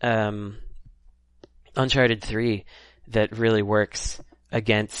Uncharted 3, that really works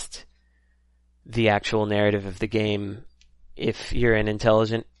against the actual narrative of the game if you're an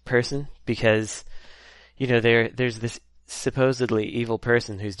intelligent person, because there's this supposedly evil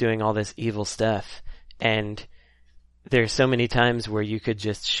person who's doing all this evil stuff, and there's so many times where you could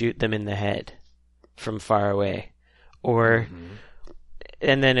just shoot them in the head from far away, or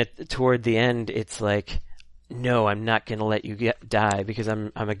and then toward the end it's like, no, I'm not going to let you die because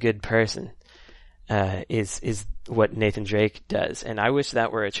I'm a good person. Is what Nathan Drake does, and I wish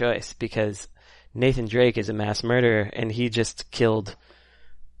that were a choice, because Nathan Drake is a mass murderer, and he just killed.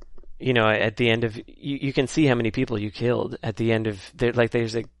 At the end of you can see how many people you killed at the end of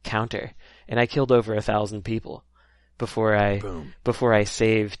there's a counter, and I killed over 1,000 people before I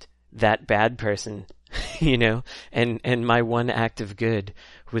saved that bad person, and my one act of good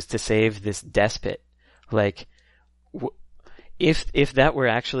was to save this despot. Like, if that were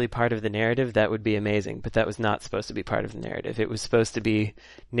actually part of the narrative, that would be amazing, but that was not supposed to be part of the narrative. It was supposed to be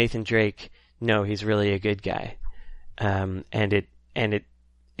Nathan Drake. No, he's really a good guy, and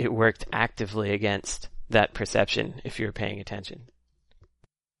it worked actively against that perception if you're paying attention.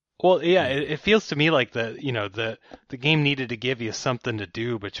 Well, yeah, it feels to me like the game needed to give you something to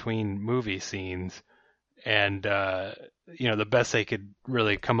do between movie scenes, and the best they could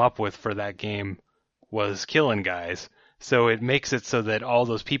really come up with for that game was killing guys. So it makes it so that all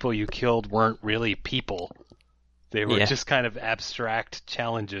those people you killed weren't really people. They were just kind of abstract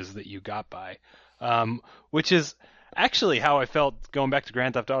challenges that you got by, which is actually how I felt going back to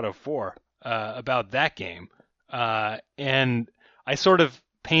Grand Theft Auto 4 about that game. And I sort of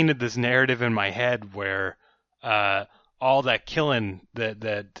painted this narrative in my head where all that killing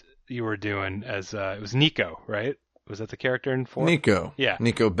that you were doing as it was Nico, right? Was that the character in 4? Nico. Yeah.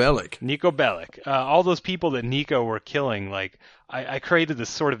 Nico Bellic. Nico Bellic. All those people that Nico were killing, like, I created this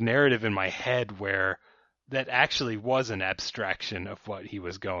sort of narrative in my head where that actually was an abstraction of what he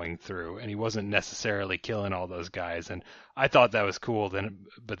was going through, and he wasn't necessarily killing all those guys. And I thought that was cool.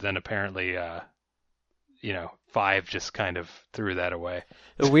 But then apparently, 5 just kind of threw that away.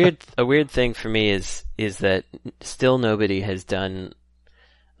 A weird thing for me is that still nobody has done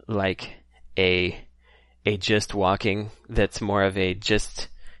like a just walking that's more of a just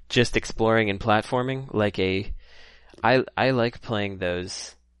exploring and platforming. I like playing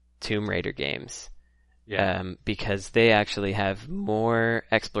those Tomb Raider games. Yeah. Because they actually have more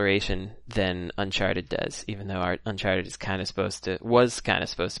exploration than Uncharted does, even though Uncharted was kind of supposed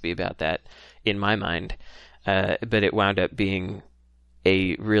to be about that in my mind. But it wound up being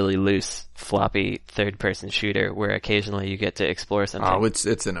a really loose, floppy third-person shooter where occasionally you get to explore something. Oh, it's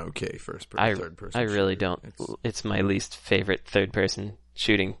an okay third-person. I really shooter. don't. It's my least favorite third-person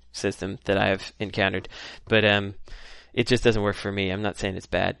shooting system that I have encountered, but it just doesn't work for me. I'm not saying it's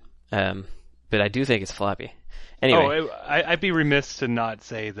bad. But I do think it's floppy. Anyway. I'd be remiss to not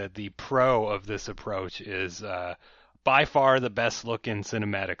say that the pro of this approach is by far the best looking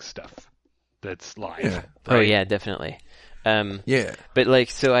cinematic stuff. that's live. Yeah. Right? Oh yeah, definitely. Yeah. But like,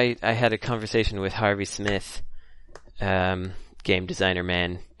 so I had a conversation with Harvey Smith, game designer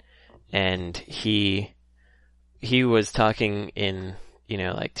man, and he was talking in,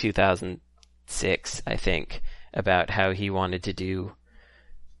 like 2006, I think, about how he wanted to do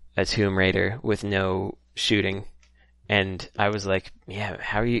a Tomb Raider with no shooting. And I was like, yeah,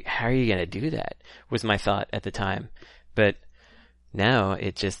 how are you going to do that? Was my thought at the time. But now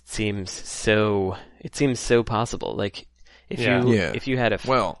it just seems so possible. Like if you had a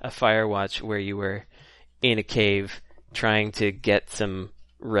Firewatch where you were in a cave trying to get some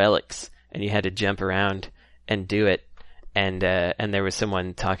relics and you had to jump around and do it, and there was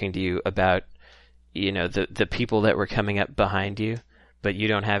someone talking to you about, the people that were coming up behind you, but you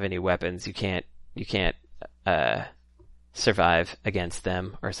don't have any weapons. You can't survive against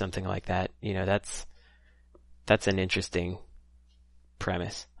them or something like that. That's an interesting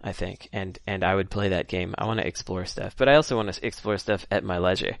premise, I think, and I would play that game. I want to explore stuff, but I also want to explore stuff at my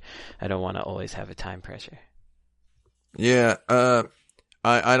leisure. I don't want to always have a time pressure. Yeah,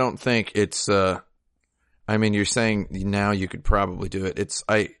 I don't think it's, I mean, you're saying now you could probably do it.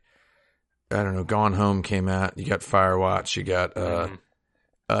 I don't know, Gone Home came out, you got Firewatch, you got,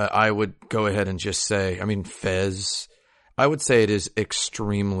 I would go ahead and just say, I mean, Fez, I would say it is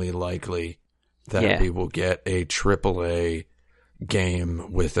extremely likely that we will get a AAA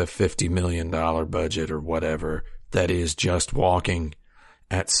game with a $50 million budget or whatever that is just walking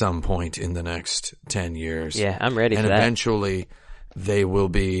at some point in the next 10 years. Yeah, I'm ready for that. And eventually they will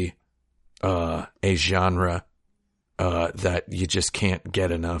be a genre that you just can't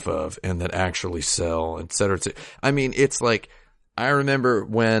get enough of and that actually sell, et cetera, et cetera. I mean, it's like, I remember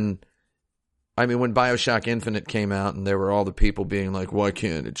when BioShock Infinite came out and there were all the people being like, why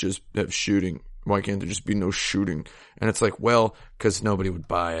can't it just have shooting? Why can't there just be no shooting? And it's like, well, because nobody would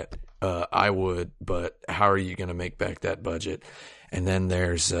buy it. I would, but how are you going to make back that budget? And then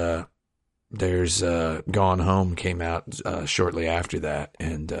there's Gone Home came out shortly after that,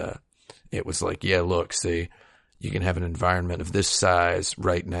 and it was like, yeah, look, see, you can have an environment of this size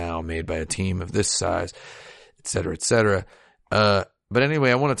right now made by a team of this size, et cetera, et cetera. But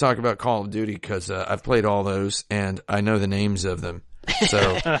anyway, I want to talk about Call of Duty because I've played all those and I know the names of them.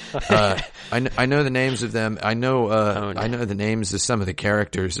 So I know the names of them. I know I know the names of some of the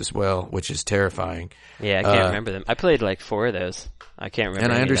characters as well, which is terrifying. Yeah, I can't remember them. I played like 4 of those. I can't remember.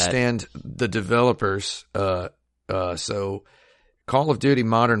 And I understand the developers. So Call of Duty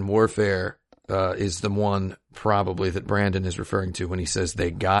Modern Warfare is the one probably that Brandon is referring to when he says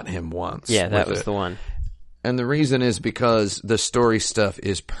they got him once. Yeah, that was the one. And the reason is because the story stuff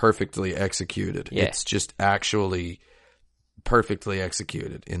is perfectly executed. Yeah. It's just actually perfectly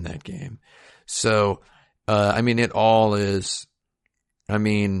executed in that game. So, I mean, it all is, I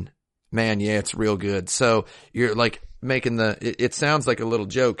mean, man, yeah, it's real good. So you're like making it sounds like a little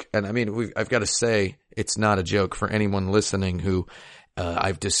joke. And I mean, I've got to say it's not a joke for anyone listening who,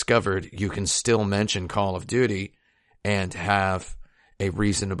 I've discovered you can still mention Call of Duty and have a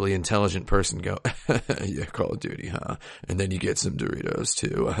reasonably intelligent person go, yeah, Call of Duty, huh? And then you get some Doritos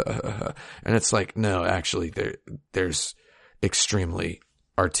too. And it's like, no, actually there's extremely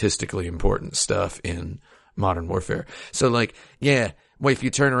artistically important stuff in Modern Warfare. So like, yeah, wait, if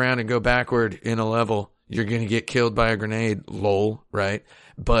you turn around and go backward in a level, you're going to get killed by a grenade, lol, right?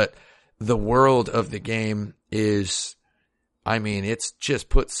 But the world of the game is, I mean, it's just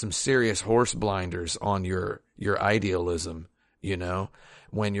put some serious horse blinders on your idealism, you know?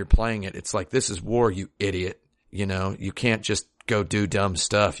 When you're playing it, it's like, this is war, you idiot, you know? You can't just go do dumb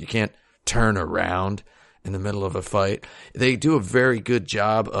stuff. You can't turn around in the middle of a fight. They do a very good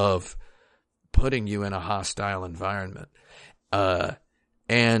job of putting you in a hostile environment.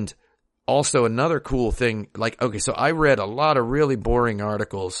 And also another cool thing, like, okay, so I read a lot of really boring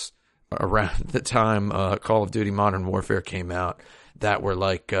articles around the time Call of Duty Modern Warfare came out that were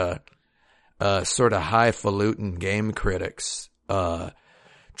like sort of highfalutin game critics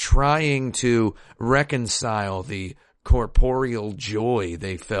trying to reconcile the corporeal joy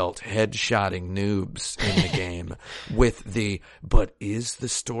they felt headshotting noobs in the game with but is the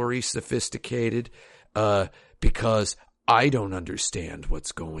story sophisticated? Because I don't understand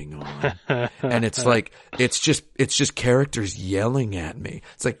what's going on. And it's like, it's just characters yelling at me.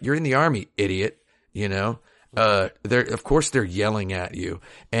 It's like, you're in the army, idiot, you know? Of course they're yelling at you.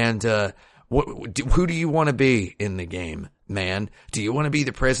 And, who do you want to be in the game, man? Do you want to be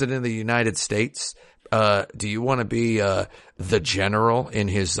the president of the United States? Do you want to be, the general in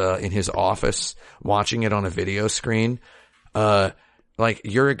his office watching it on a video screen? Like,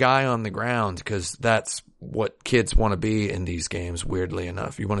 you're a guy on the ground because that's what kids want to be in these games, weirdly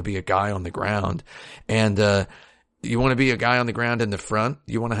enough. You want to be a guy on the ground. And you want to be a guy on the ground in the front.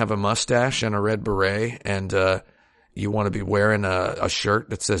 You want to have a mustache and a red beret. And you want to be wearing a shirt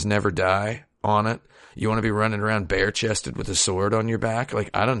that says never die on it. You want to be running around bare-chested with a sword on your back.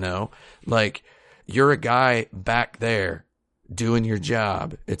 Like, I don't know. Like, you're a guy back there doing your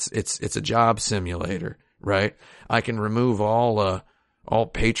job. It's a job simulator, right? I can remove all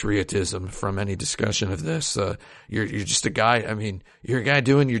patriotism from any discussion of this. You're just a guy. I mean, you're a guy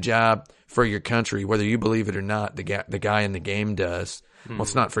doing your job for your country, whether you believe it or not. The guy in the game does. Well,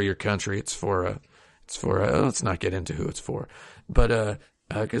 it's not for your country. It's for let's not get into who it's for, but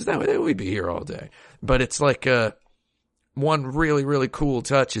because that we'd be here all day. But it's like one really, really cool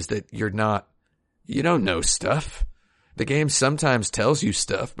touch is that you don't know stuff. The game sometimes tells you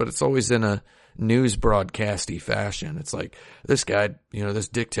stuff, but it's always in a news broadcasty fashion. It's like, this guy, this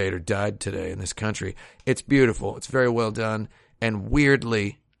dictator died today in this country. It's beautiful. It's very well done. And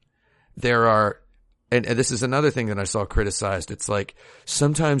weirdly, there are, and this is another thing that I saw criticized. It's like,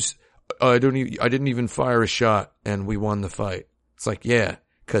 sometimes I didn't even fire a shot and we won the fight. It's like, yeah,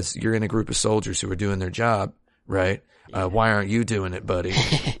 because you're in a group of soldiers who are doing their job, right? Why aren't you doing it, buddy?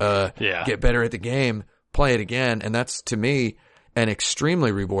 Yeah. Get better at the game, play it again. And that's, to me, an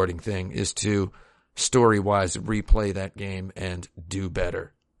extremely rewarding thing, is to story-wise replay that game and do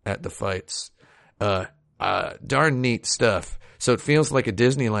better at the fights. Darn neat stuff. So it feels like a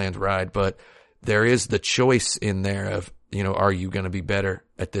Disneyland ride, but there is the choice in there of, are you going to be better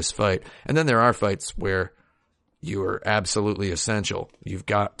at this fight? And then there are fights where you are absolutely essential. You've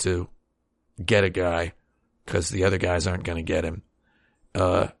got to get a guy because the other guys aren't going to get him.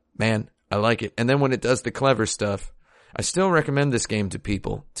 Man, I like it. And then when it does the clever stuff, I still recommend this game to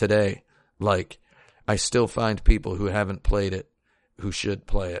people today. Like, I still find people who haven't played it who should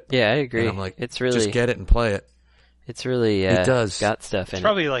play it. Yeah, I agree. And I'm like, it's really, just get it and play it. It's really it does. got stuff in It's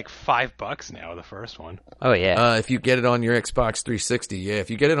probably like $5 now, the first one. Oh yeah. If you get it on your Xbox 360, yeah. If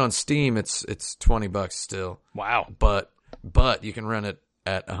you get it on Steam, it's $20 still. Wow. But you can run it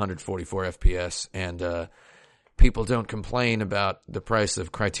at 144 FPS, and people don't complain about the price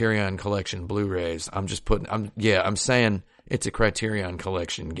of Criterion Collection Blu-rays. I'm saying it's a Criterion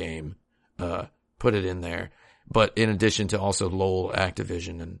Collection game. Put it in there. But in addition to also LOL,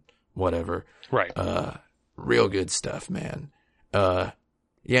 Activision, and whatever. Right. Real good stuff, man. Yeah,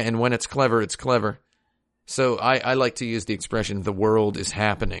 and when it's clever, it's clever. So I like to use the expression, the world is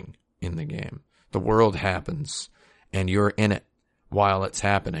happening in the game. The world happens, and you're in it while it's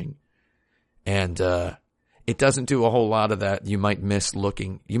happening. And it doesn't do a whole lot of that. You might miss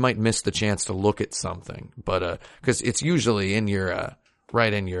the chance to look at something, but because it's usually in your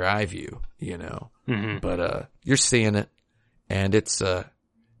right in your eye view, Mm-hmm. But you're seeing it, and it's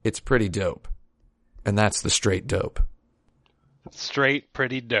pretty dope. And that's the straight dope. Straight,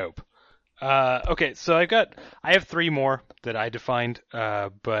 pretty dope. Okay, so I have 3 more that I defined,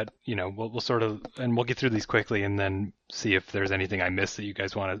 but we'll sort of, and we'll get through these quickly, and then see if there's anything I missed that you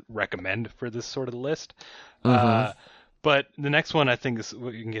guys want to recommend for this sort of list. Mm-hmm. But the next one, I think, is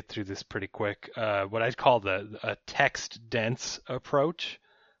we can get through this pretty quick. What I'd call a text dense approach.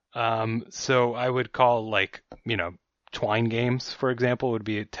 So I would call Twine games, for example, would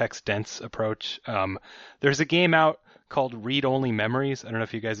be a text dense approach. There's a game out called Read Only Memories. I don't know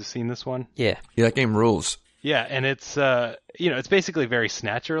if you guys have seen this one. Yeah, that game rules. Yeah, and it's it's basically very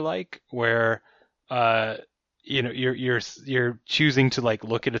Snatcher like, where you're choosing to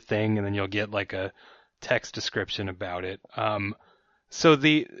look at a thing, and then you'll get a text description about it. So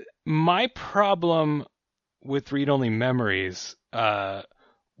my problem with Read Only Memories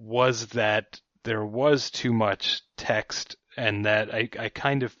was that there was too much text, and that I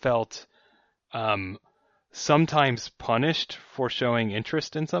kind of felt sometimes punished for showing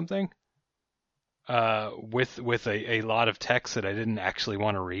interest in something with a lot of text that I didn't actually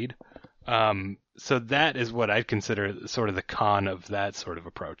want to read. So that is what I'd consider sort of the con of that sort of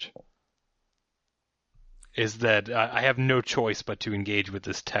approach, is that I have no choice but to engage with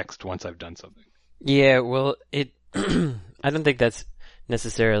this text once I've done something. Yeah, well, I don't think that's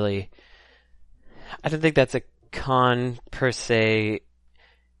necessarily... I don't think that's a con per se.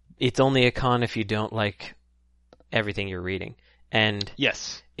 It's only a con if you don't like everything you're reading. And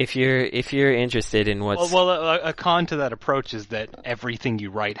yes, if you're interested in what's a con to that approach is that everything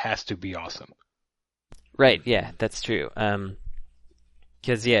you write has to be awesome. Right. Yeah, that's true.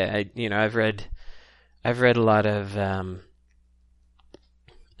 Because I've read a lot of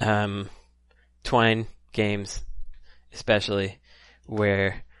Twine games, especially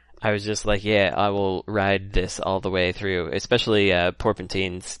where I was just like, yeah, I will ride this all the way through. Especially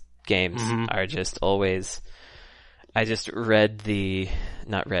Porpentine's games are just always. I just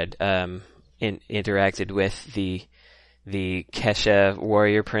interacted with the Kesha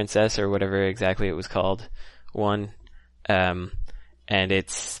Warrior Princess or whatever exactly it was called one, and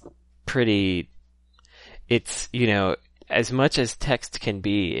it's as much as text can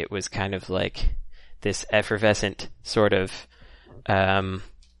be, it was kind of like this effervescent sort of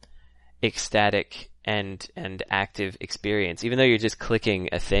ecstatic and active experience. Even though you're just clicking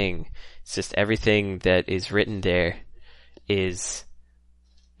a thing, it's just everything that is written there it's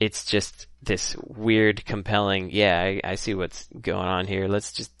just this weird, compelling, I see what's going on here.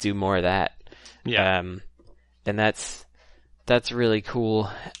 Let's just do more of that. Yeah. And that's really cool.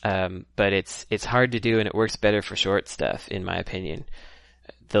 But it's hard to do, and it works better for short stuff, in my opinion.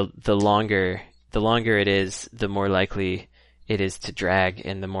 The longer it is, the more likely it is to drag,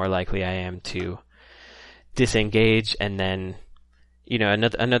 and the more likely I am to disengage. And then,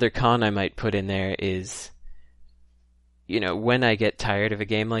 another con I might put in there is, when I get tired of a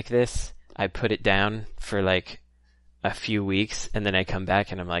game like this, I put it down for like a few weeks, and then I come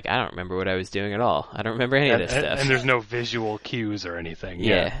back and I'm like, I don't remember what I was doing at all. I don't remember any of this stuff. And there's no visual cues or anything.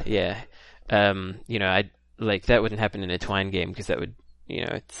 Yeah. I like that wouldn't happen in a Twine game because that would,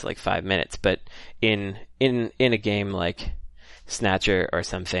 it's like 5 minutes. But in a game like Snatcher or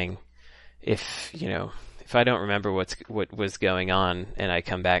something, if I don't remember what was going on and I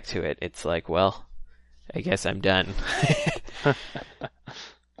come back to it, it's like, well, I guess I'm done.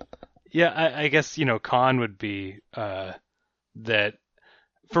 Yeah, I guess, con would be that,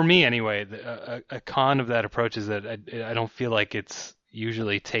 for me anyway, a con of that approach is that I don't feel like it's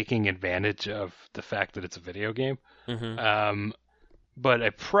usually taking advantage of the fact that it's a video game. But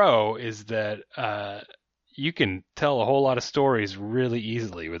a pro is that you can tell a whole lot of stories really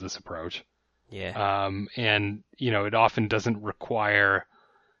easily with this approach. Yeah. And, it often doesn't require,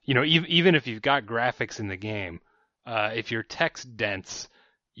 even if you've got graphics in the game, if you're text dense,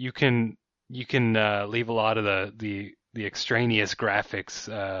 you can leave a lot of the extraneous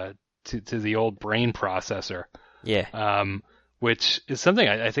graphics to the old brain processor. Yeah. Which is something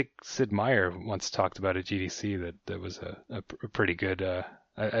I think Sid Meier once talked about at GDC that was a pretty good.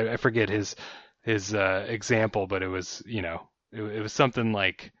 I forget his example, but it was it was something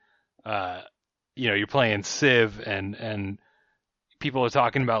like you're playing Civ and people are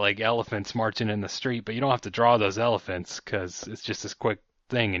talking about like elephants marching in the street, but you don't have to draw those elephants because it's just this quick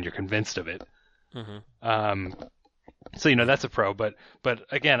thing and you're convinced of it. So that's a pro, but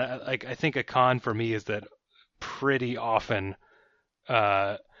again, I think a con for me is that pretty often,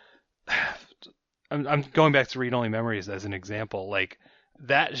 I'm going back to Read Only Memories as an example, like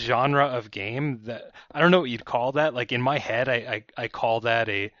that genre of game that I don't know what you'd call that. Like in my head, I call that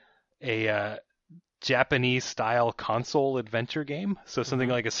a Japanese style console adventure game. So something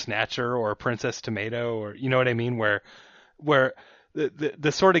like a Snatcher or a Princess Tomato, or you know what I mean, where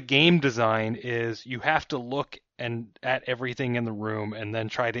the sort of game design is you have to look at everything in the room and then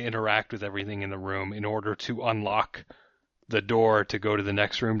try to interact with everything in the room in order to unlock the door to go to the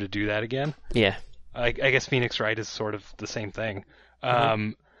next room to do that again. Yeah. I guess Phoenix Wright is sort of the same thing.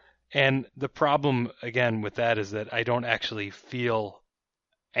 And the problem, again, with that is that I don't actually feel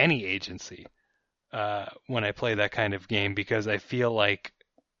any agency when I play that kind of game, because I feel like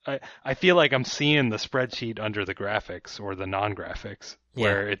I'm seeing the spreadsheet under the graphics or the non-graphics,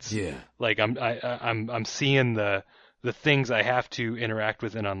 where it's like I'm seeing the things I have to interact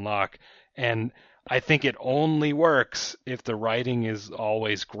with and unlock, and I think it only works if the writing is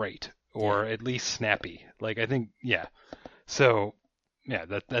always great or at least snappy. Like I think, So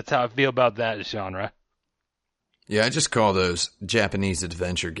that's how I feel about that genre. Yeah, I just call those Japanese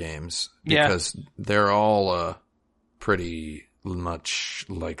adventure games because they're all pretty much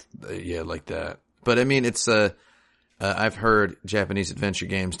like that. But I mean, it's I've heard Japanese adventure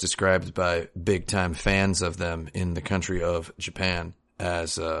games described by big time fans of them in the country of Japan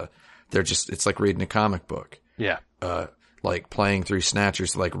as it's like reading a comic book. Yeah. Like playing through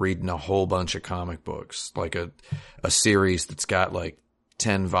Snatchers, like reading a whole bunch of comic books, like a series that's got like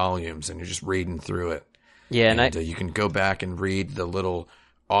 10 volumes and you're just reading through it. Yeah, and you can go back and read the little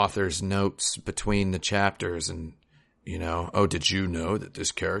author's notes between the chapters and, did you know that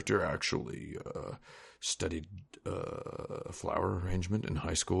this character actually studied flower arrangement in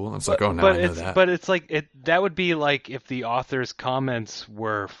high school? And it's like, I know that. But it's like, that would be like if the author's comments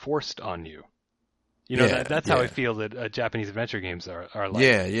were forced on you. That's how I feel that Japanese adventure games are like.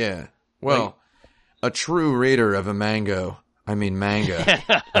 Yeah. Well, a true reader of manga, I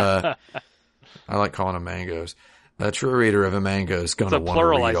like calling them mangoes, A true reader of a manga is going It's to a want to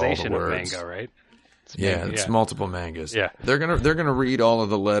read all the pluralization of words. manga, right? It's multiple mangas. Yeah. They're gonna read all of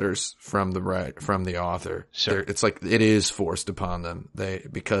the letters from the author. Sure. It's like it is forced upon them.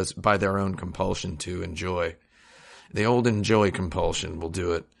 Because by their own compulsion to enjoy. The old enjoy compulsion will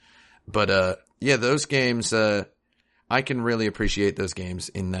do it. But those games I can really appreciate those games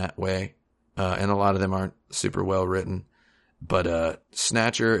in that way. And a lot of them aren't super well written. But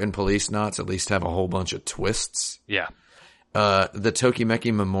Snatcher and Police Knots at least have a whole bunch of twists. Yeah. The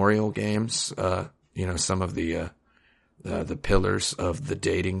Tokimeki Memorial games, some of the pillars of the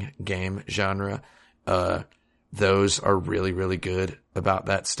dating game genre, those are really, really good about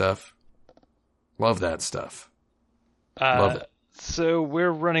that stuff. Love that stuff. Love it. So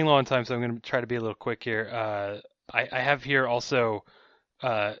we're running low on time, so I'm going to try to be a little quick here. I have here also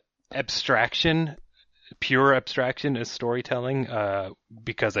Abstraction, pure Abstraction is storytelling,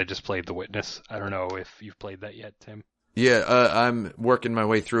 because I just played The Witness. I don't know if you've played that yet, Tim. Yeah, I'm working my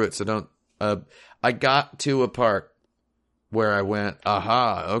way through it, so don't... I got to a part where I went,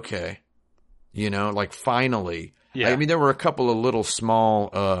 aha, okay. Finally. Yeah. I mean, there were a couple of little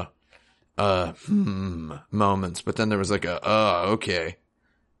small moments, but then there was like okay.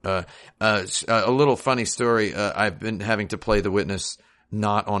 A little funny story. I've been having to play The Witness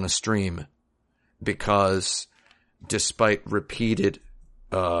not on a stream because despite repeated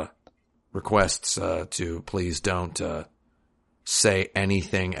requests to please don't say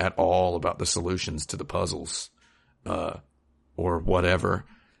anything at all about the solutions to the puzzles or whatever,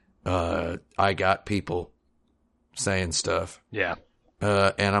 I got people saying stuff. Yeah.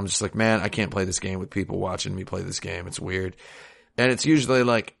 And I'm just like, man, I can't play this game with people watching me play this game. It's weird. And it's usually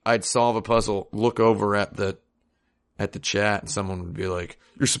like I'd solve a puzzle, look over at the chat, and someone would be like,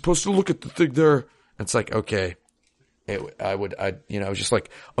 "You're supposed to look at the thing there." It's like, okay. I was just like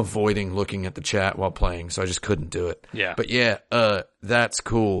avoiding looking at the chat while playing, so I just couldn't do it. Yeah. But that's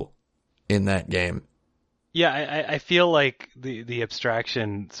cool in that game. Yeah, I feel like the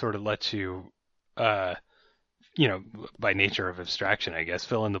Abstraction sort of lets you, by nature of Abstraction, I guess,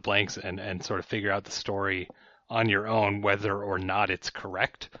 fill in the blanks and sort of figure out the story on your own, whether or not it's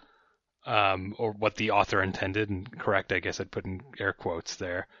correct, or what the author intended. And correct, I guess I'd put in air quotes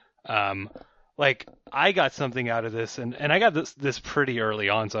there. Like, I got something out of this, and I got this pretty early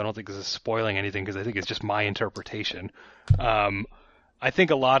on, so I don't think this is spoiling anything, because I think it's just my interpretation. I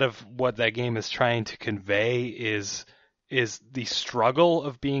think a lot of what that game is trying to convey is the struggle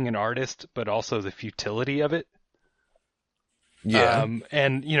of being an artist, but also the futility of it. Yeah.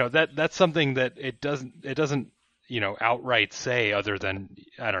 And that's something that it doesn't outright say, other than,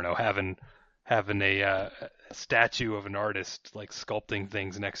 I don't know, having a statue of an artist like sculpting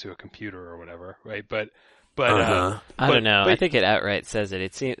things next to a computer or whatever, right? But I don't know. I think it outright says it.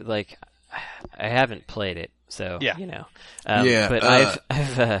 It seems like I haven't played it, so yeah. But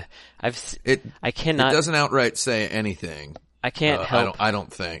I cannot. It doesn't outright say anything. I can't help. I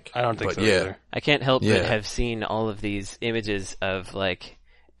don't think. I don't think so yeah. either. I can't help but have seen all of these images of like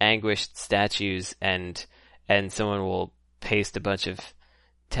anguished statues, and someone will paste a bunch of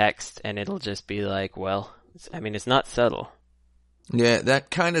text, and it'll just be like, well, it's not subtle. Yeah, that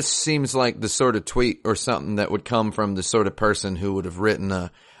kind of seems like the sort of tweet or something that would come from the sort of person who would have written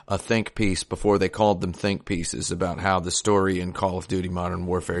a think piece before they called them think pieces about how the story in Call of Duty Modern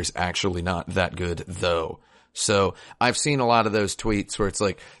Warfare is actually not that good, though. So I've seen a lot of those tweets where it's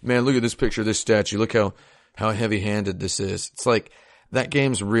like, man, look at this picture of this statue. Look how heavy-handed this is. It's like, that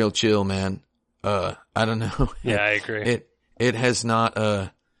game's real chill, man. I don't know. Yeah, I agree. It has not,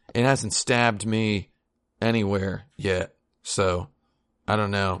 it hasn't stabbed me anywhere yet. So I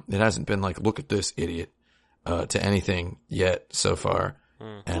don't know. It hasn't been like, look at this idiot, to anything yet so far.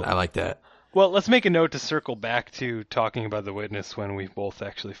 And I like that. Well, let's make a note to circle back to talking about The Witness when we both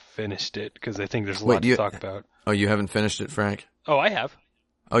actually finished it, because I think there's a lot to talk about. Oh, you haven't finished it, Frank? Oh, I have.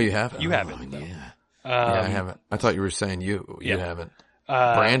 Oh, you have? You haven't. Yeah. Yeah, I haven't. I thought you were saying you haven't.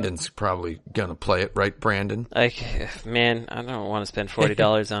 Brandon's probably gonna play it, right, Brandon? Man, I don't want to spend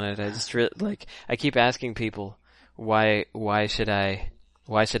 $40 on it. I just I keep asking people, why should I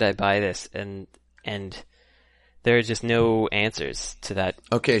buy this? And there are just no answers to that.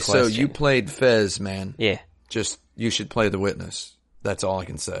 Okay, question. So you played Fez, man. Yeah. You should play The Witness. That's all I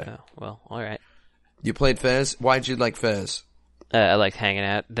can say. Oh, well, all right. You played Fez? Why'd you like Fez? I liked hanging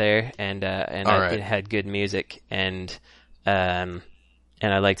out there, and right. It had good music, and I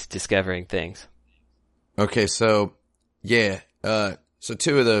liked discovering things. Okay, so so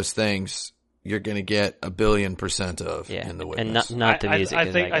two of those things you're gonna get 1,000,000,000% of in The Witness, and not the music.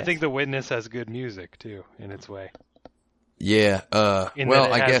 I think The Witness has good music too, in its way. Yeah.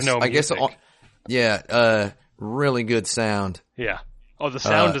 really good sound. Yeah. Oh, the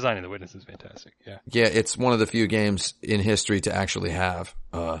sound design in The Witness is fantastic. Yeah. Yeah, it's one of the few games in history to actually have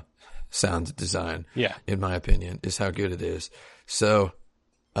sound design. Yeah. In my opinion, is how good it is. So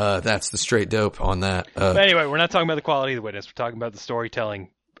that's the straight dope on that. But anyway, we're not talking about the quality of The Witness. We're talking about the storytelling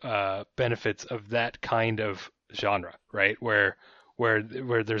benefits of that kind of genre, right? Where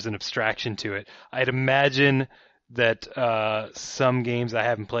there's an abstraction to it. I'd imagine that some games I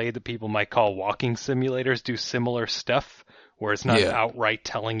haven't played that people might call walking simulators do similar stuff, where it's not outright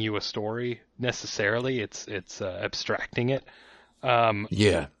telling you a story necessarily. It's abstracting it.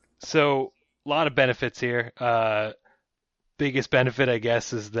 So a lot of benefits here. Biggest benefit, I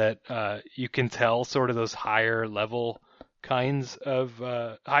guess, is that you can tell sort of those higher level kinds of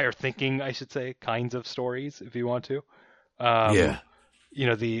higher thinking, I should say, kinds of stories if you want to. You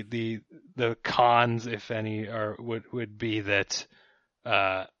know, the cons, if any, would be that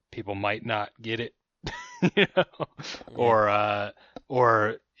people might not get it. You know?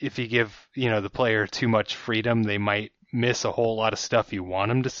 Or if you give, you know, the player too much freedom, they might miss a whole lot of stuff you want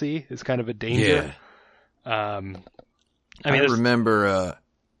them to see. Is kind of a danger. I remember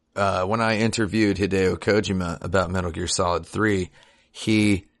when I interviewed Hideo Kojima about Metal Gear Solid 3,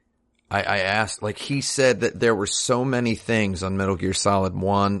 I asked, like, he said that there were so many things on Metal Gear Solid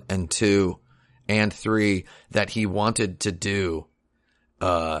 1 and 2 and 3 that he wanted to do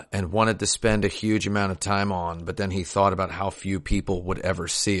and wanted to spend a huge amount of time on, but then he thought about how few people would ever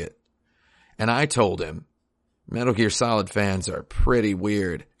see it. And I told him, Metal Gear Solid fans are pretty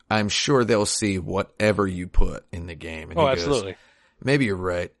weird. I'm sure they'll see whatever you put in the game. And he goes, absolutely. Maybe you're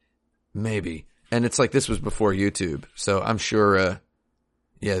right. Maybe. And it's like this was before YouTube. So I'm sure,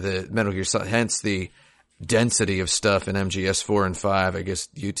 the Metal Gear Solid, hence the density of stuff in MGS4 and 5. I guess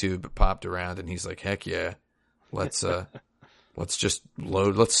YouTube popped around and he's like, heck yeah, let's just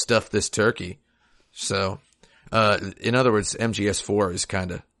let's stuff this turkey. So, in other words, MGS4 is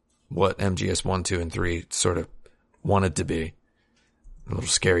kind of what MGS 1, 2, and 3 sort of wanted to be. A little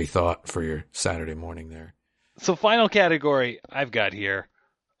scary thought for your Saturday morning there. So final category I've got here,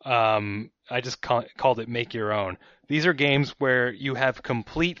 I just called it Make Your Own. These are games where you have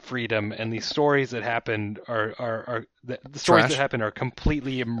complete freedom, and the stories that happen are the stories that happen are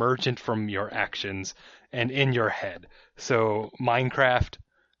completely emergent from your actions and in your head. So Minecraft,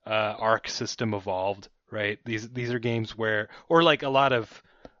 Arc System Evolved, right? These are games where, or like a lot of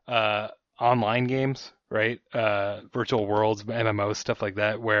online games, right? Virtual worlds, MMOs, stuff like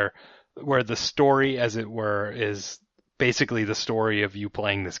that, where the story, as it were, is basically the story of you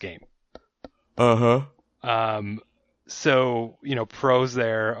playing this game. So, you know, pros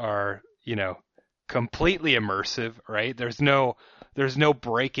there are, you know, completely immersive, right? There's no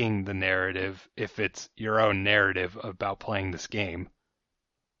breaking the narrative if it's your own narrative about playing this game.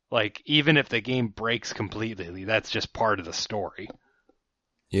 Like, even if the game breaks completely, that's just part of the story.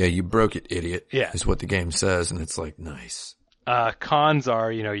 Yeah, you broke it, idiot. Yeah. Is what the game says, and it's like, nice. Cons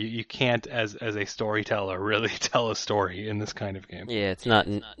are, you know, you can't, as a storyteller, really tell a story in this kind of game. Yeah, it's not.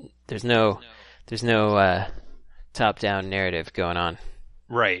 There's no top-down narrative going on.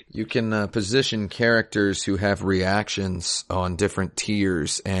 Right. You can position characters who have reactions on different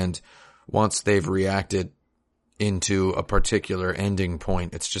tiers, and once they've reacted into a particular ending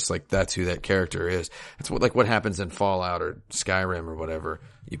point, it's just like that's who that character is. It's what happens in Fallout or Skyrim or whatever.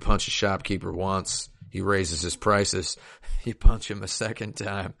 You punch a shopkeeper once, he raises his prices. You punch him a second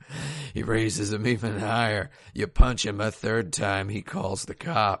time, he raises them even higher. You punch him a third time, he calls the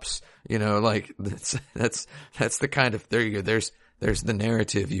cops. You know, like that's the kind of, there you go. There's the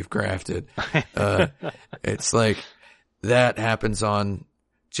narrative you've crafted. It's like that happens on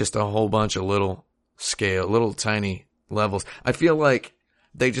just a whole bunch of little tiny levels. I feel like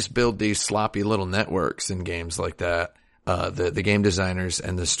they just build these sloppy little networks in games like that. The game designers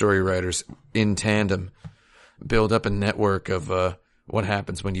and the story writers in tandem build up a network of what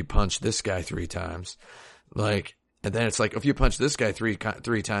happens when you punch this guy 3 times. Like, and then it's like, if you punch this guy three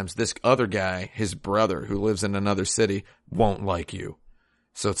times, this other guy, his brother who lives in another city, won't like you.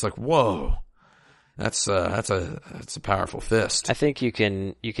 So it's like, whoa, that's a powerful fist. I think you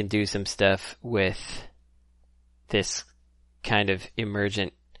can do some stuff with this kind of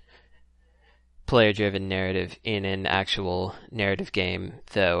emergent player-driven narrative in an actual narrative game,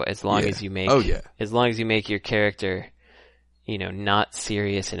 though, as long as you make your character, you know, not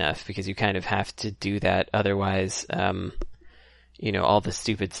serious enough, because you kind of have to do that. Otherwise, you know, all the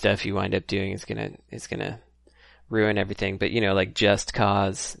stupid stuff you wind up doing is gonna ruin everything. But, you know, like Just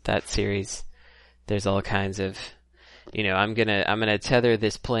Cause, that series, there's all kinds of, you know, I'm gonna tether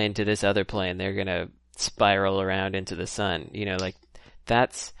this plane to this other plane. They're gonna spiral around into the sun. You know, like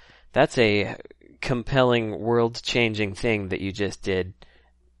that's a compelling, world-changing thing that you just did,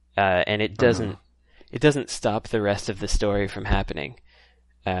 and it doesn't stop the rest of the story from happening,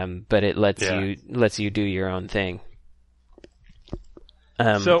 but it lets you do your own thing.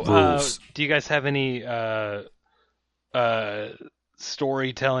 Do you guys have any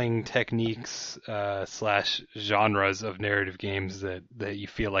storytelling techniques / genres of narrative games that you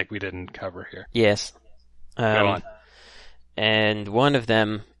feel like we didn't cover here? Yes. Go on. And one of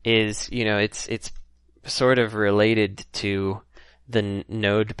them is, it's sort of related to the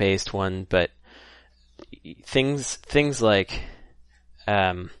node-based one, but things like,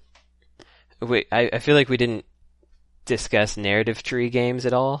 I feel like we didn't discuss narrative tree games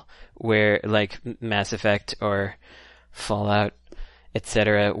at all, where like Mass Effect or Fallout,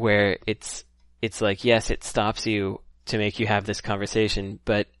 etc., where it's like, yes, it stops you to make you have this conversation,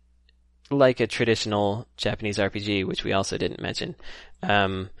 but like a traditional Japanese RPG, which we also didn't mention.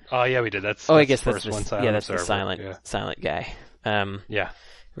 Oh yeah, we did. I guess that's the one silent. Yeah, that's the silent guy. Yeah.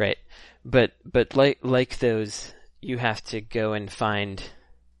 Right. But like those, you have to go and find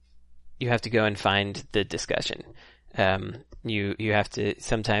the discussion.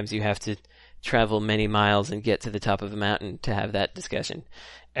 Sometimes you have to travel many miles and get to the top of a mountain to have that discussion.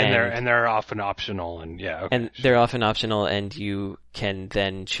 And they're often optional, they're often optional, and you can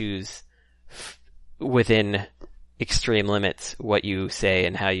then choose within extreme limits what you say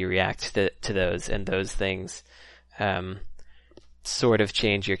and how you react to those, and those things sort of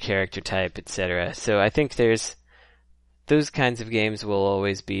change your character type, etc. So I think those kinds of games will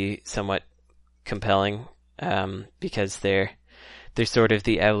always be somewhat compelling, because they're sort of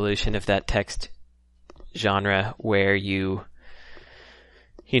the evolution of that text genre, where you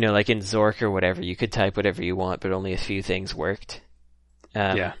like in Zork or whatever, you could type whatever you want, but only a few things worked.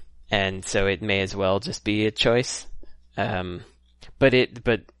 And so it may as well just be a choice. But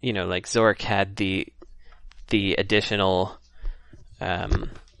like Zork had the additional, what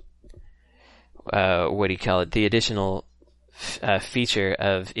do you call it? The additional feature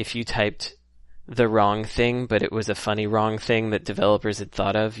of, if you typed the wrong thing, but it was a funny wrong thing that developers had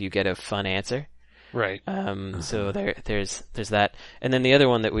thought of, you get a fun answer. Right. So there's that. And then the other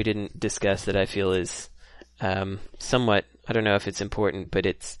one that we didn't discuss that I feel is somewhat, I don't know if it's important, but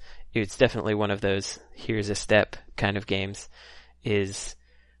it's definitely one of those here's a step kind of games, is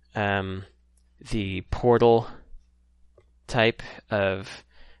the Portal type of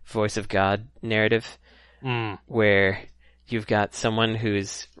voice of God narrative, where you've got someone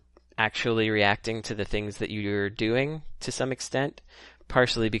who's actually reacting to the things that you're doing to some extent,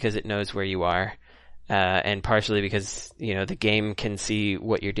 partially because it knows where you are, and partially because, the game can see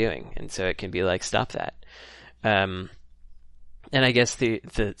what you're doing, and so it can be like, stop that. And I guess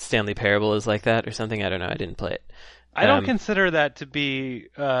the Stanley Parable is like that or something. I don't know. I didn't play it. I don't consider that to be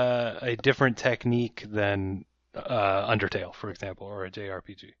a different technique than Undertale, for example, or a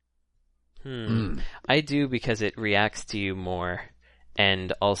JRPG. I do, because it reacts to you more,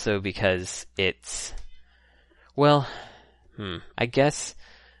 and also because it's, well, I guess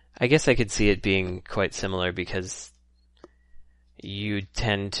I could see it being quite similar, because you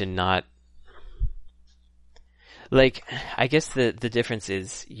tend to not, like, I guess the difference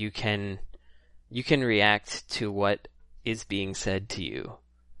is you can react to what is being said to you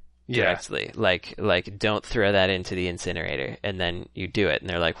directly. Like don't throw that into the incinerator, and then you do it, and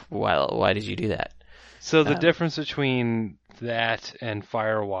they're like, well, why did you do that? So the difference between that and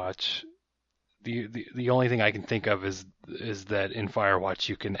Firewatch, the only thing I can think of is that in Firewatch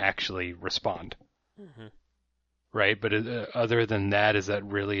you can actually respond. Mm-hmm. Right? But other than that, is that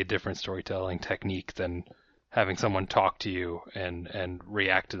really a different storytelling technique than having someone talk to you and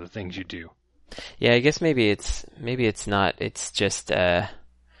react to the things you do? Yeah, I guess maybe it's not. It's just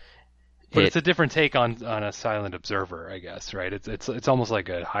but it's a different take on a silent observer, I guess, right? It's almost like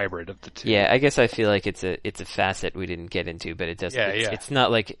a hybrid of the two. Yeah, I guess I feel like it's a facet we didn't get into, but it does. It's not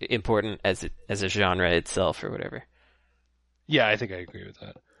like important as a genre itself or whatever. Yeah, I think I agree with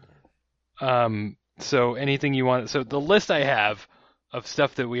that. So anything you want? So the list I have of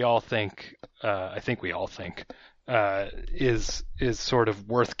stuff that we all think, I think we all think, is sort of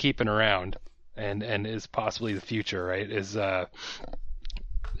worth keeping around and is possibly the future, right? Is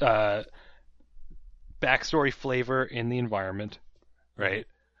backstory flavor in the environment, right?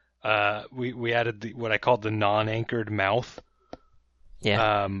 We added what I called the non-anchored mouth.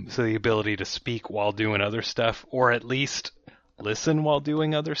 Yeah. So the ability to speak while doing other stuff, or at least listen while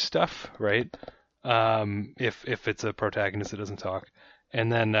doing other stuff, right? If it's a protagonist that doesn't talk.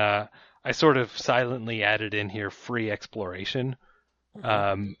 And then I sort of silently added in here free exploration,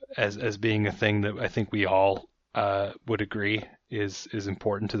 as being a thing that I think we all would agree is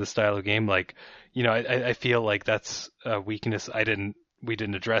important to the style of game. Like, I feel like that's a weakness we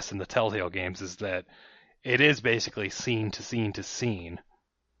didn't address in the Telltale games, is that it is basically scene to scene to scene.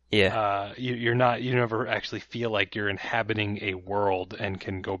 Yeah. You never actually feel like you're inhabiting a world and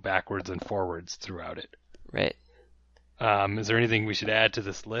can go backwards and forwards throughout it. Right. Is there anything we should add to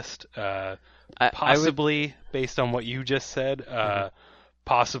this list? I Based on what you just said,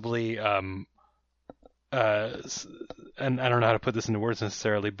 possibly, and I don't know how to put this into words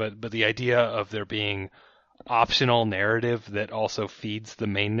necessarily, but the idea of there being optional narrative that also feeds the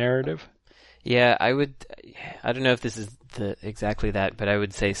main narrative. Yeah, I don't know if this is exactly that, but I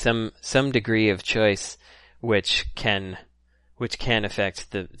would say some degree of choice which can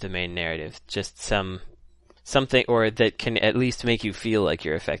affect the main narrative. Just something, or that can at least make you feel like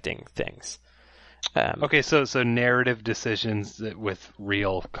you're affecting things. Okay, so narrative decisions with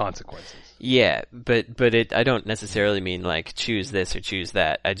real consequences. Yeah, but I don't necessarily mean like choose this or choose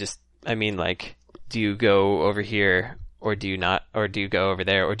that. I mean like, do you go over here or do you not, or do you go over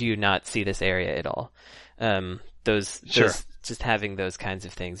there, or do you not see this area at all? Those just having those kinds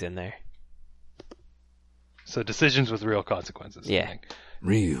of things in there. So decisions with real consequences. Yeah.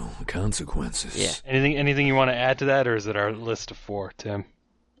 Real consequences. Yeah. Anything you want to add to that, or is it our list of 4, Tim?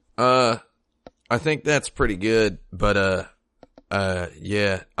 I think that's pretty good, but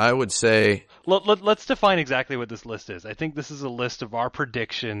yeah, I would say let's define exactly what this list is. I think this is a list of our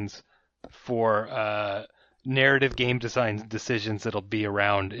predictions for narrative game design decisions that'll be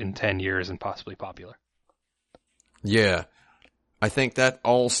around in 10 years and possibly popular. Yeah. I think that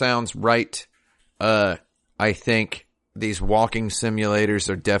all sounds right. I think these walking simulators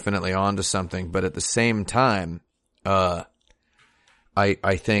are definitely onto something, but at the same time, I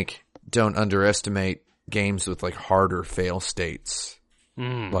think don't underestimate games with like harder fail states.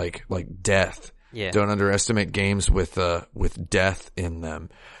 Like death. Yeah. Don't underestimate games with death in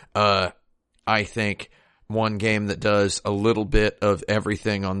them. I think one game that does a little bit of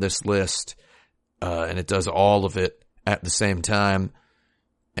everything on this list, and it does all of it at the same time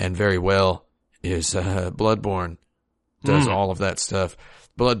and very well, is Bloodborne. Does all of that stuff.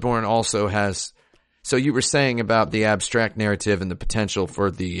 Bloodborne also has... So you were saying about the abstract narrative and the potential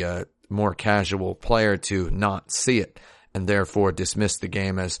for the more casual player to not see it and therefore dismiss the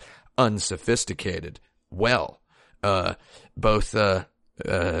game as unsophisticated. Well, both the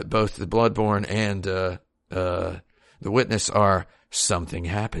Bloodborne and the Witness are something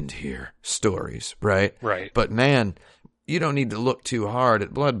happened here stories, right? Right. But man, you don't need to look too hard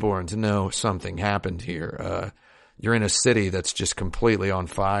at Bloodborne to know something happened here. You're in a city that's just completely on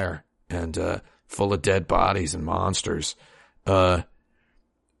fire and full of dead bodies and monsters. And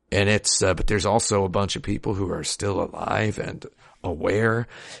it's, but there's also a bunch of people who are still alive and aware,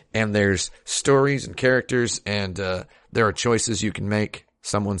 and there's stories and characters, and there are choices you can make.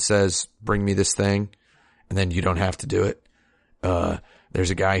 Someone says, bring me this thing, and then you don't have to do it.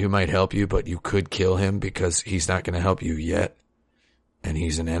 There's a guy who might help you, but you could kill him because he's not going to help you yet. And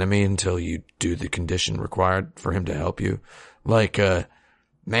he's an enemy until you do the condition required for him to help you. Like,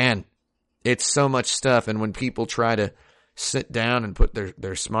 man, it's so much stuff. And when people try to sit down and put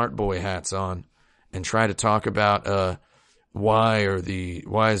their smart boy hats on and try to talk about, why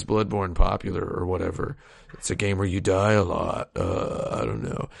is Bloodborne popular or whatever, it's a game where you die a lot. I don't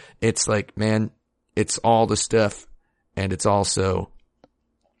know. It's like, man, it's all the stuff. And it's also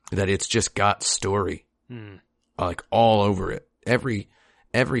that it's just got story, like all over it. Every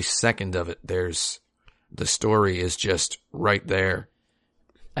second of it, the story is just right there.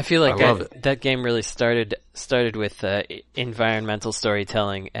 I feel like I love it. That game really started with environmental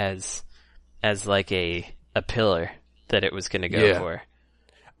storytelling as like a pillar that it was going to go for.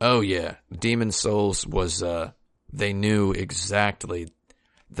 Oh yeah, Demon Souls was. They knew exactly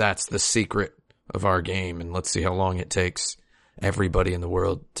that's the secret of our game, and let's see how long it takes everybody in the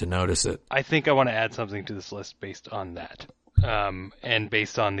world to notice it. I think I want to add something to this list based on that, and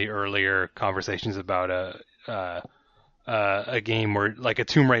based on the earlier conversations about a game where, like a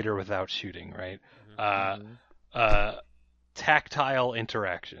Tomb Raider without shooting, right? Tactile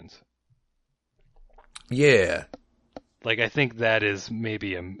interactions. Yeah. Like, I think that is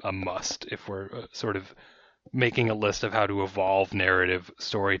maybe a must if we're sort of making a list of how to evolve narrative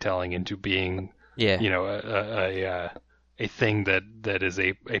storytelling into being, a thing that is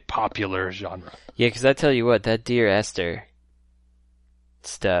a popular genre. Yeah, because I tell you what, that Dear Esther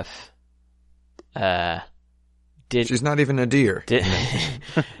stuff, she's not even a deer.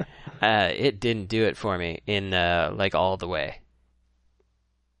 It didn't do it for me in like all the way.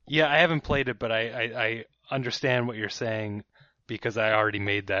 Yeah, I haven't played it, but I understand what you're saying because I already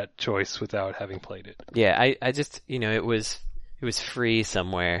made that choice without having played it. Yeah, I just, it was free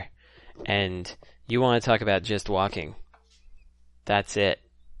somewhere, and you want to talk about just walking. That's it.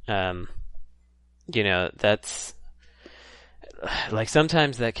 That's like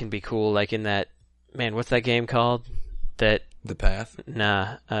sometimes that can be cool. Like in that, man, what's that game called? The Path?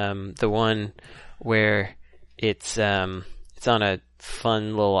 Nah, the one where it's on a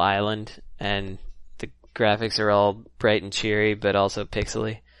fun little island and the graphics are all bright and cheery, but also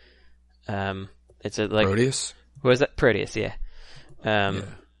pixely. It's a like Proteus? What was that? Proteus, yeah.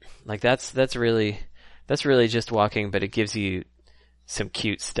 Like that's really just walking, but it gives you some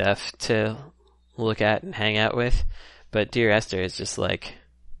cute stuff to look at and hang out with. But Dear Esther is just like,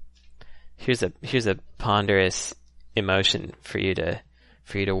 here's a ponderous emotion for you to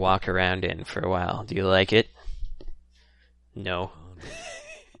walk around in for a while. Do you like it? No.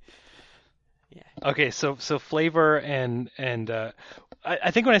 Yeah. Okay, so flavor and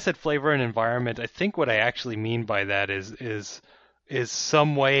I think when I said flavor and environment, I think what I actually mean by that is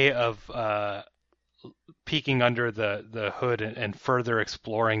some way of peeking under the hood and further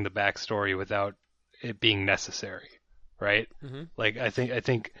exploring the backstory without it being necessary, right? Mm-hmm. Like I think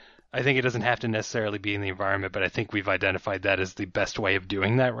it doesn't have to necessarily be in the environment, but I think we've identified that as the best way of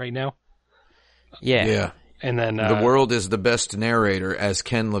doing that right now. Yeah. Yeah. And then the world is the best narrator, as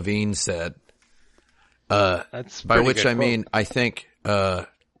Ken Levine said. That's by which I quote. mean, I think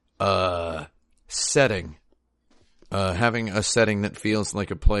setting, having a setting that feels like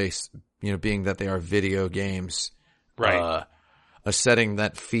a place, being that they are video games, right? A setting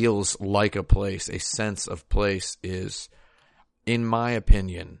that feels like a place, a sense of place is, in my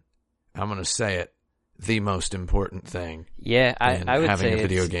opinion, I'm going to say it, the most important thing. Yeah, I would having say a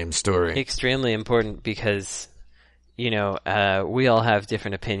video game story. Extremely important because, we all have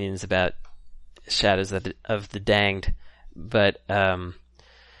different opinions about Shadows of the Danged, but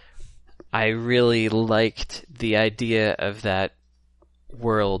I really liked the idea of that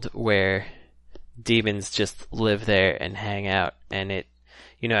world where demons just live there and hang out, and it,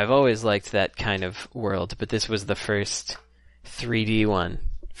 I've always liked that kind of world, but this was the first 3D one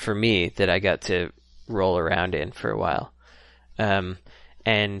for me that I got to roll around in for a while.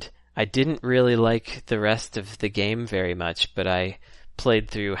 And I didn't really like the rest of the game very much, but I played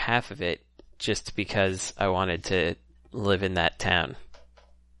through half of it just because I wanted to live in that town.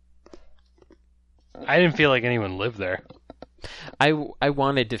 I didn't feel like anyone lived there. I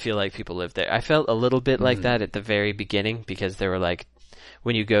wanted to feel like people lived there. I felt a little bit like that at the very beginning because there were like,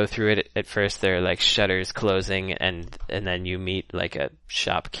 when you go through it at first, there are like shutters closing and then you meet like a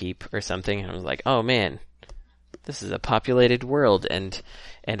shopkeep or something. And I was like, oh man, this is a populated world and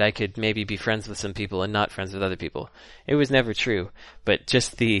I could maybe be friends with some people and not friends with other people. It was never true, but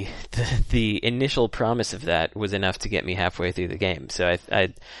just the initial promise of that was enough to get me halfway through the game. So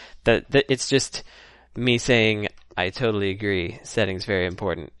it's just me saying I totally agree. Setting's very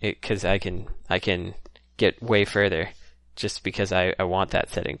important because I can get way further just because I want that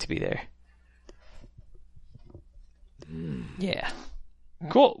setting to be there. Yeah.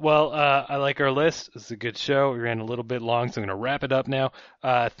 Cool. Well, I like our list. This is a good show. We ran a little bit long, so I'm going to wrap it up now.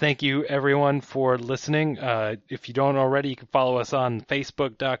 Thank you, everyone, for listening. If you don't already, you can follow us on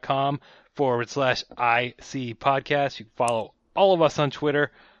facebook.com/IC podcast. You can follow all of us on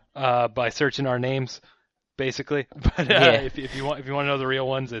Twitter by searching our names, basically. But if you want to know the real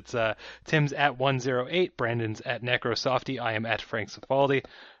ones, it's Tim's at 108, Brandon's at Necrosofty, I am at Frank Cifaldi.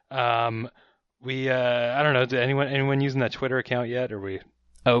 We I don't know, did anyone using that Twitter account yet, or we?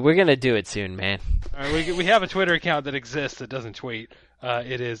 Oh, we're gonna do it soon, man. We have a Twitter account that exists that doesn't tweet.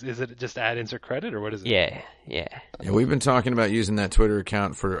 Is it just add insert credit, or what is it? Yeah. We've been talking about using that Twitter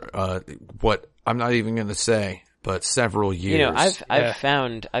account for what I'm not even going to say, but several years. I've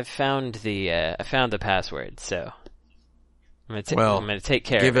found the password, so I'm gonna take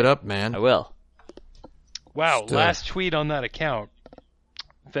care of it. Give it up, man. I will. Wow, last tweet on that account,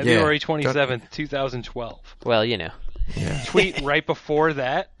 February 27th, 2012. Well, Tweet right before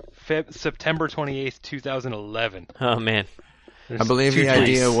that, September 28th, 2011. Oh man. I believe the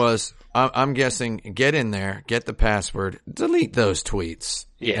idea was, I'm guessing, get in there, get the password, delete those tweets,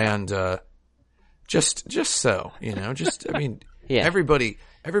 and just so everybody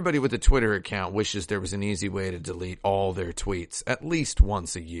with a Twitter account wishes there was an easy way to delete all their tweets at least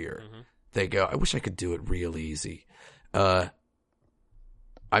once a year. Mm-hmm. They go, I wish I could do it real easy.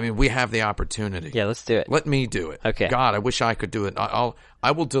 We have the opportunity. Yeah, let's do it. Let me do it. Okay. God, I wish I could do it. I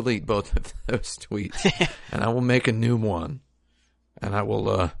will delete both of those tweets, and I will make a new one, and I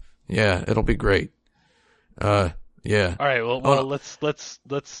will. It'll be great. Yeah. All right. Well, let's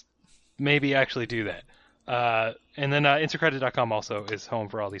maybe actually do that. And then InsertCredit.com also is home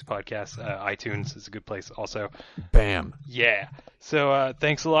for all these podcasts. iTunes is a good place also. Bam. Yeah. So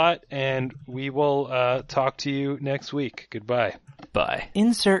thanks a lot, and we will talk to you next week. Goodbye. Bye.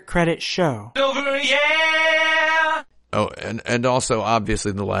 Insert credit show. Over, yeah! Oh, and also,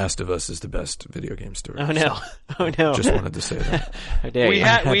 obviously, The Last of Us is the best video game story. Oh no! Oh no! Just wanted to say that. How dare We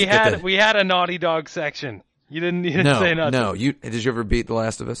you. had a Naughty Dog section. You didn't say nothing. No. Did you ever beat The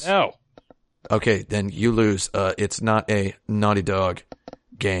Last of Us? No. Okay, then you lose. It's not a Naughty Dog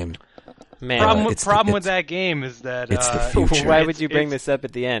game. Man, Problem with that game is that it's the future. why would you bring this up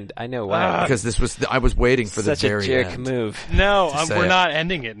at the end? I know why. Because I was waiting for the Such a very jerk end. move. No, say we're it. not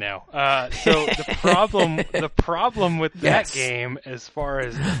ending it now. So the problem with that game, as far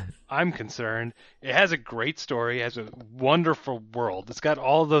as I'm concerned, it has a great story, it has a wonderful world. It's got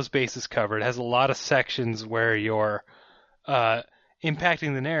all of those bases covered. It has a lot of sections where you're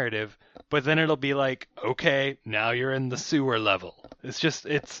impacting the narrative, but then it'll be like, okay, now you're in the sewer level. It's just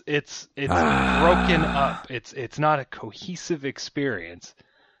it's broken up. It's not a cohesive experience,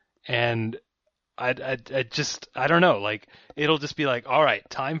 and I don't know. Like, it'll just be like, all right,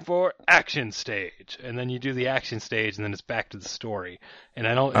 time for action stage, and then you do the action stage, and then it's back to the story. And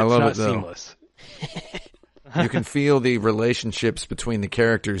I love not it, though. seamless. You can feel the relationships between the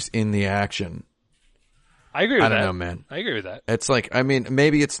characters in the action. I agree with that. I don't know, man. I agree with that. It's like, I mean,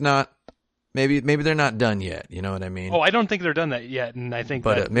 maybe it's not. Maybe they're not done yet. You know what I mean? Oh, I don't think they're done that yet, and I think.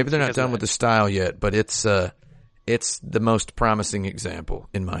 But maybe they're not done with the style yet. But it's the most promising example,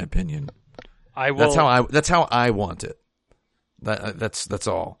 in my opinion. That's how I want it. That's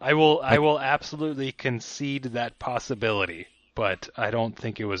all. I will absolutely concede that possibility, but I don't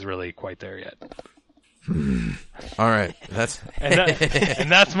think it was really quite there yet. All right, that's and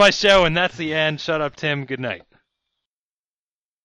that's my show, and that's the end. Shut up, Tim. Good night.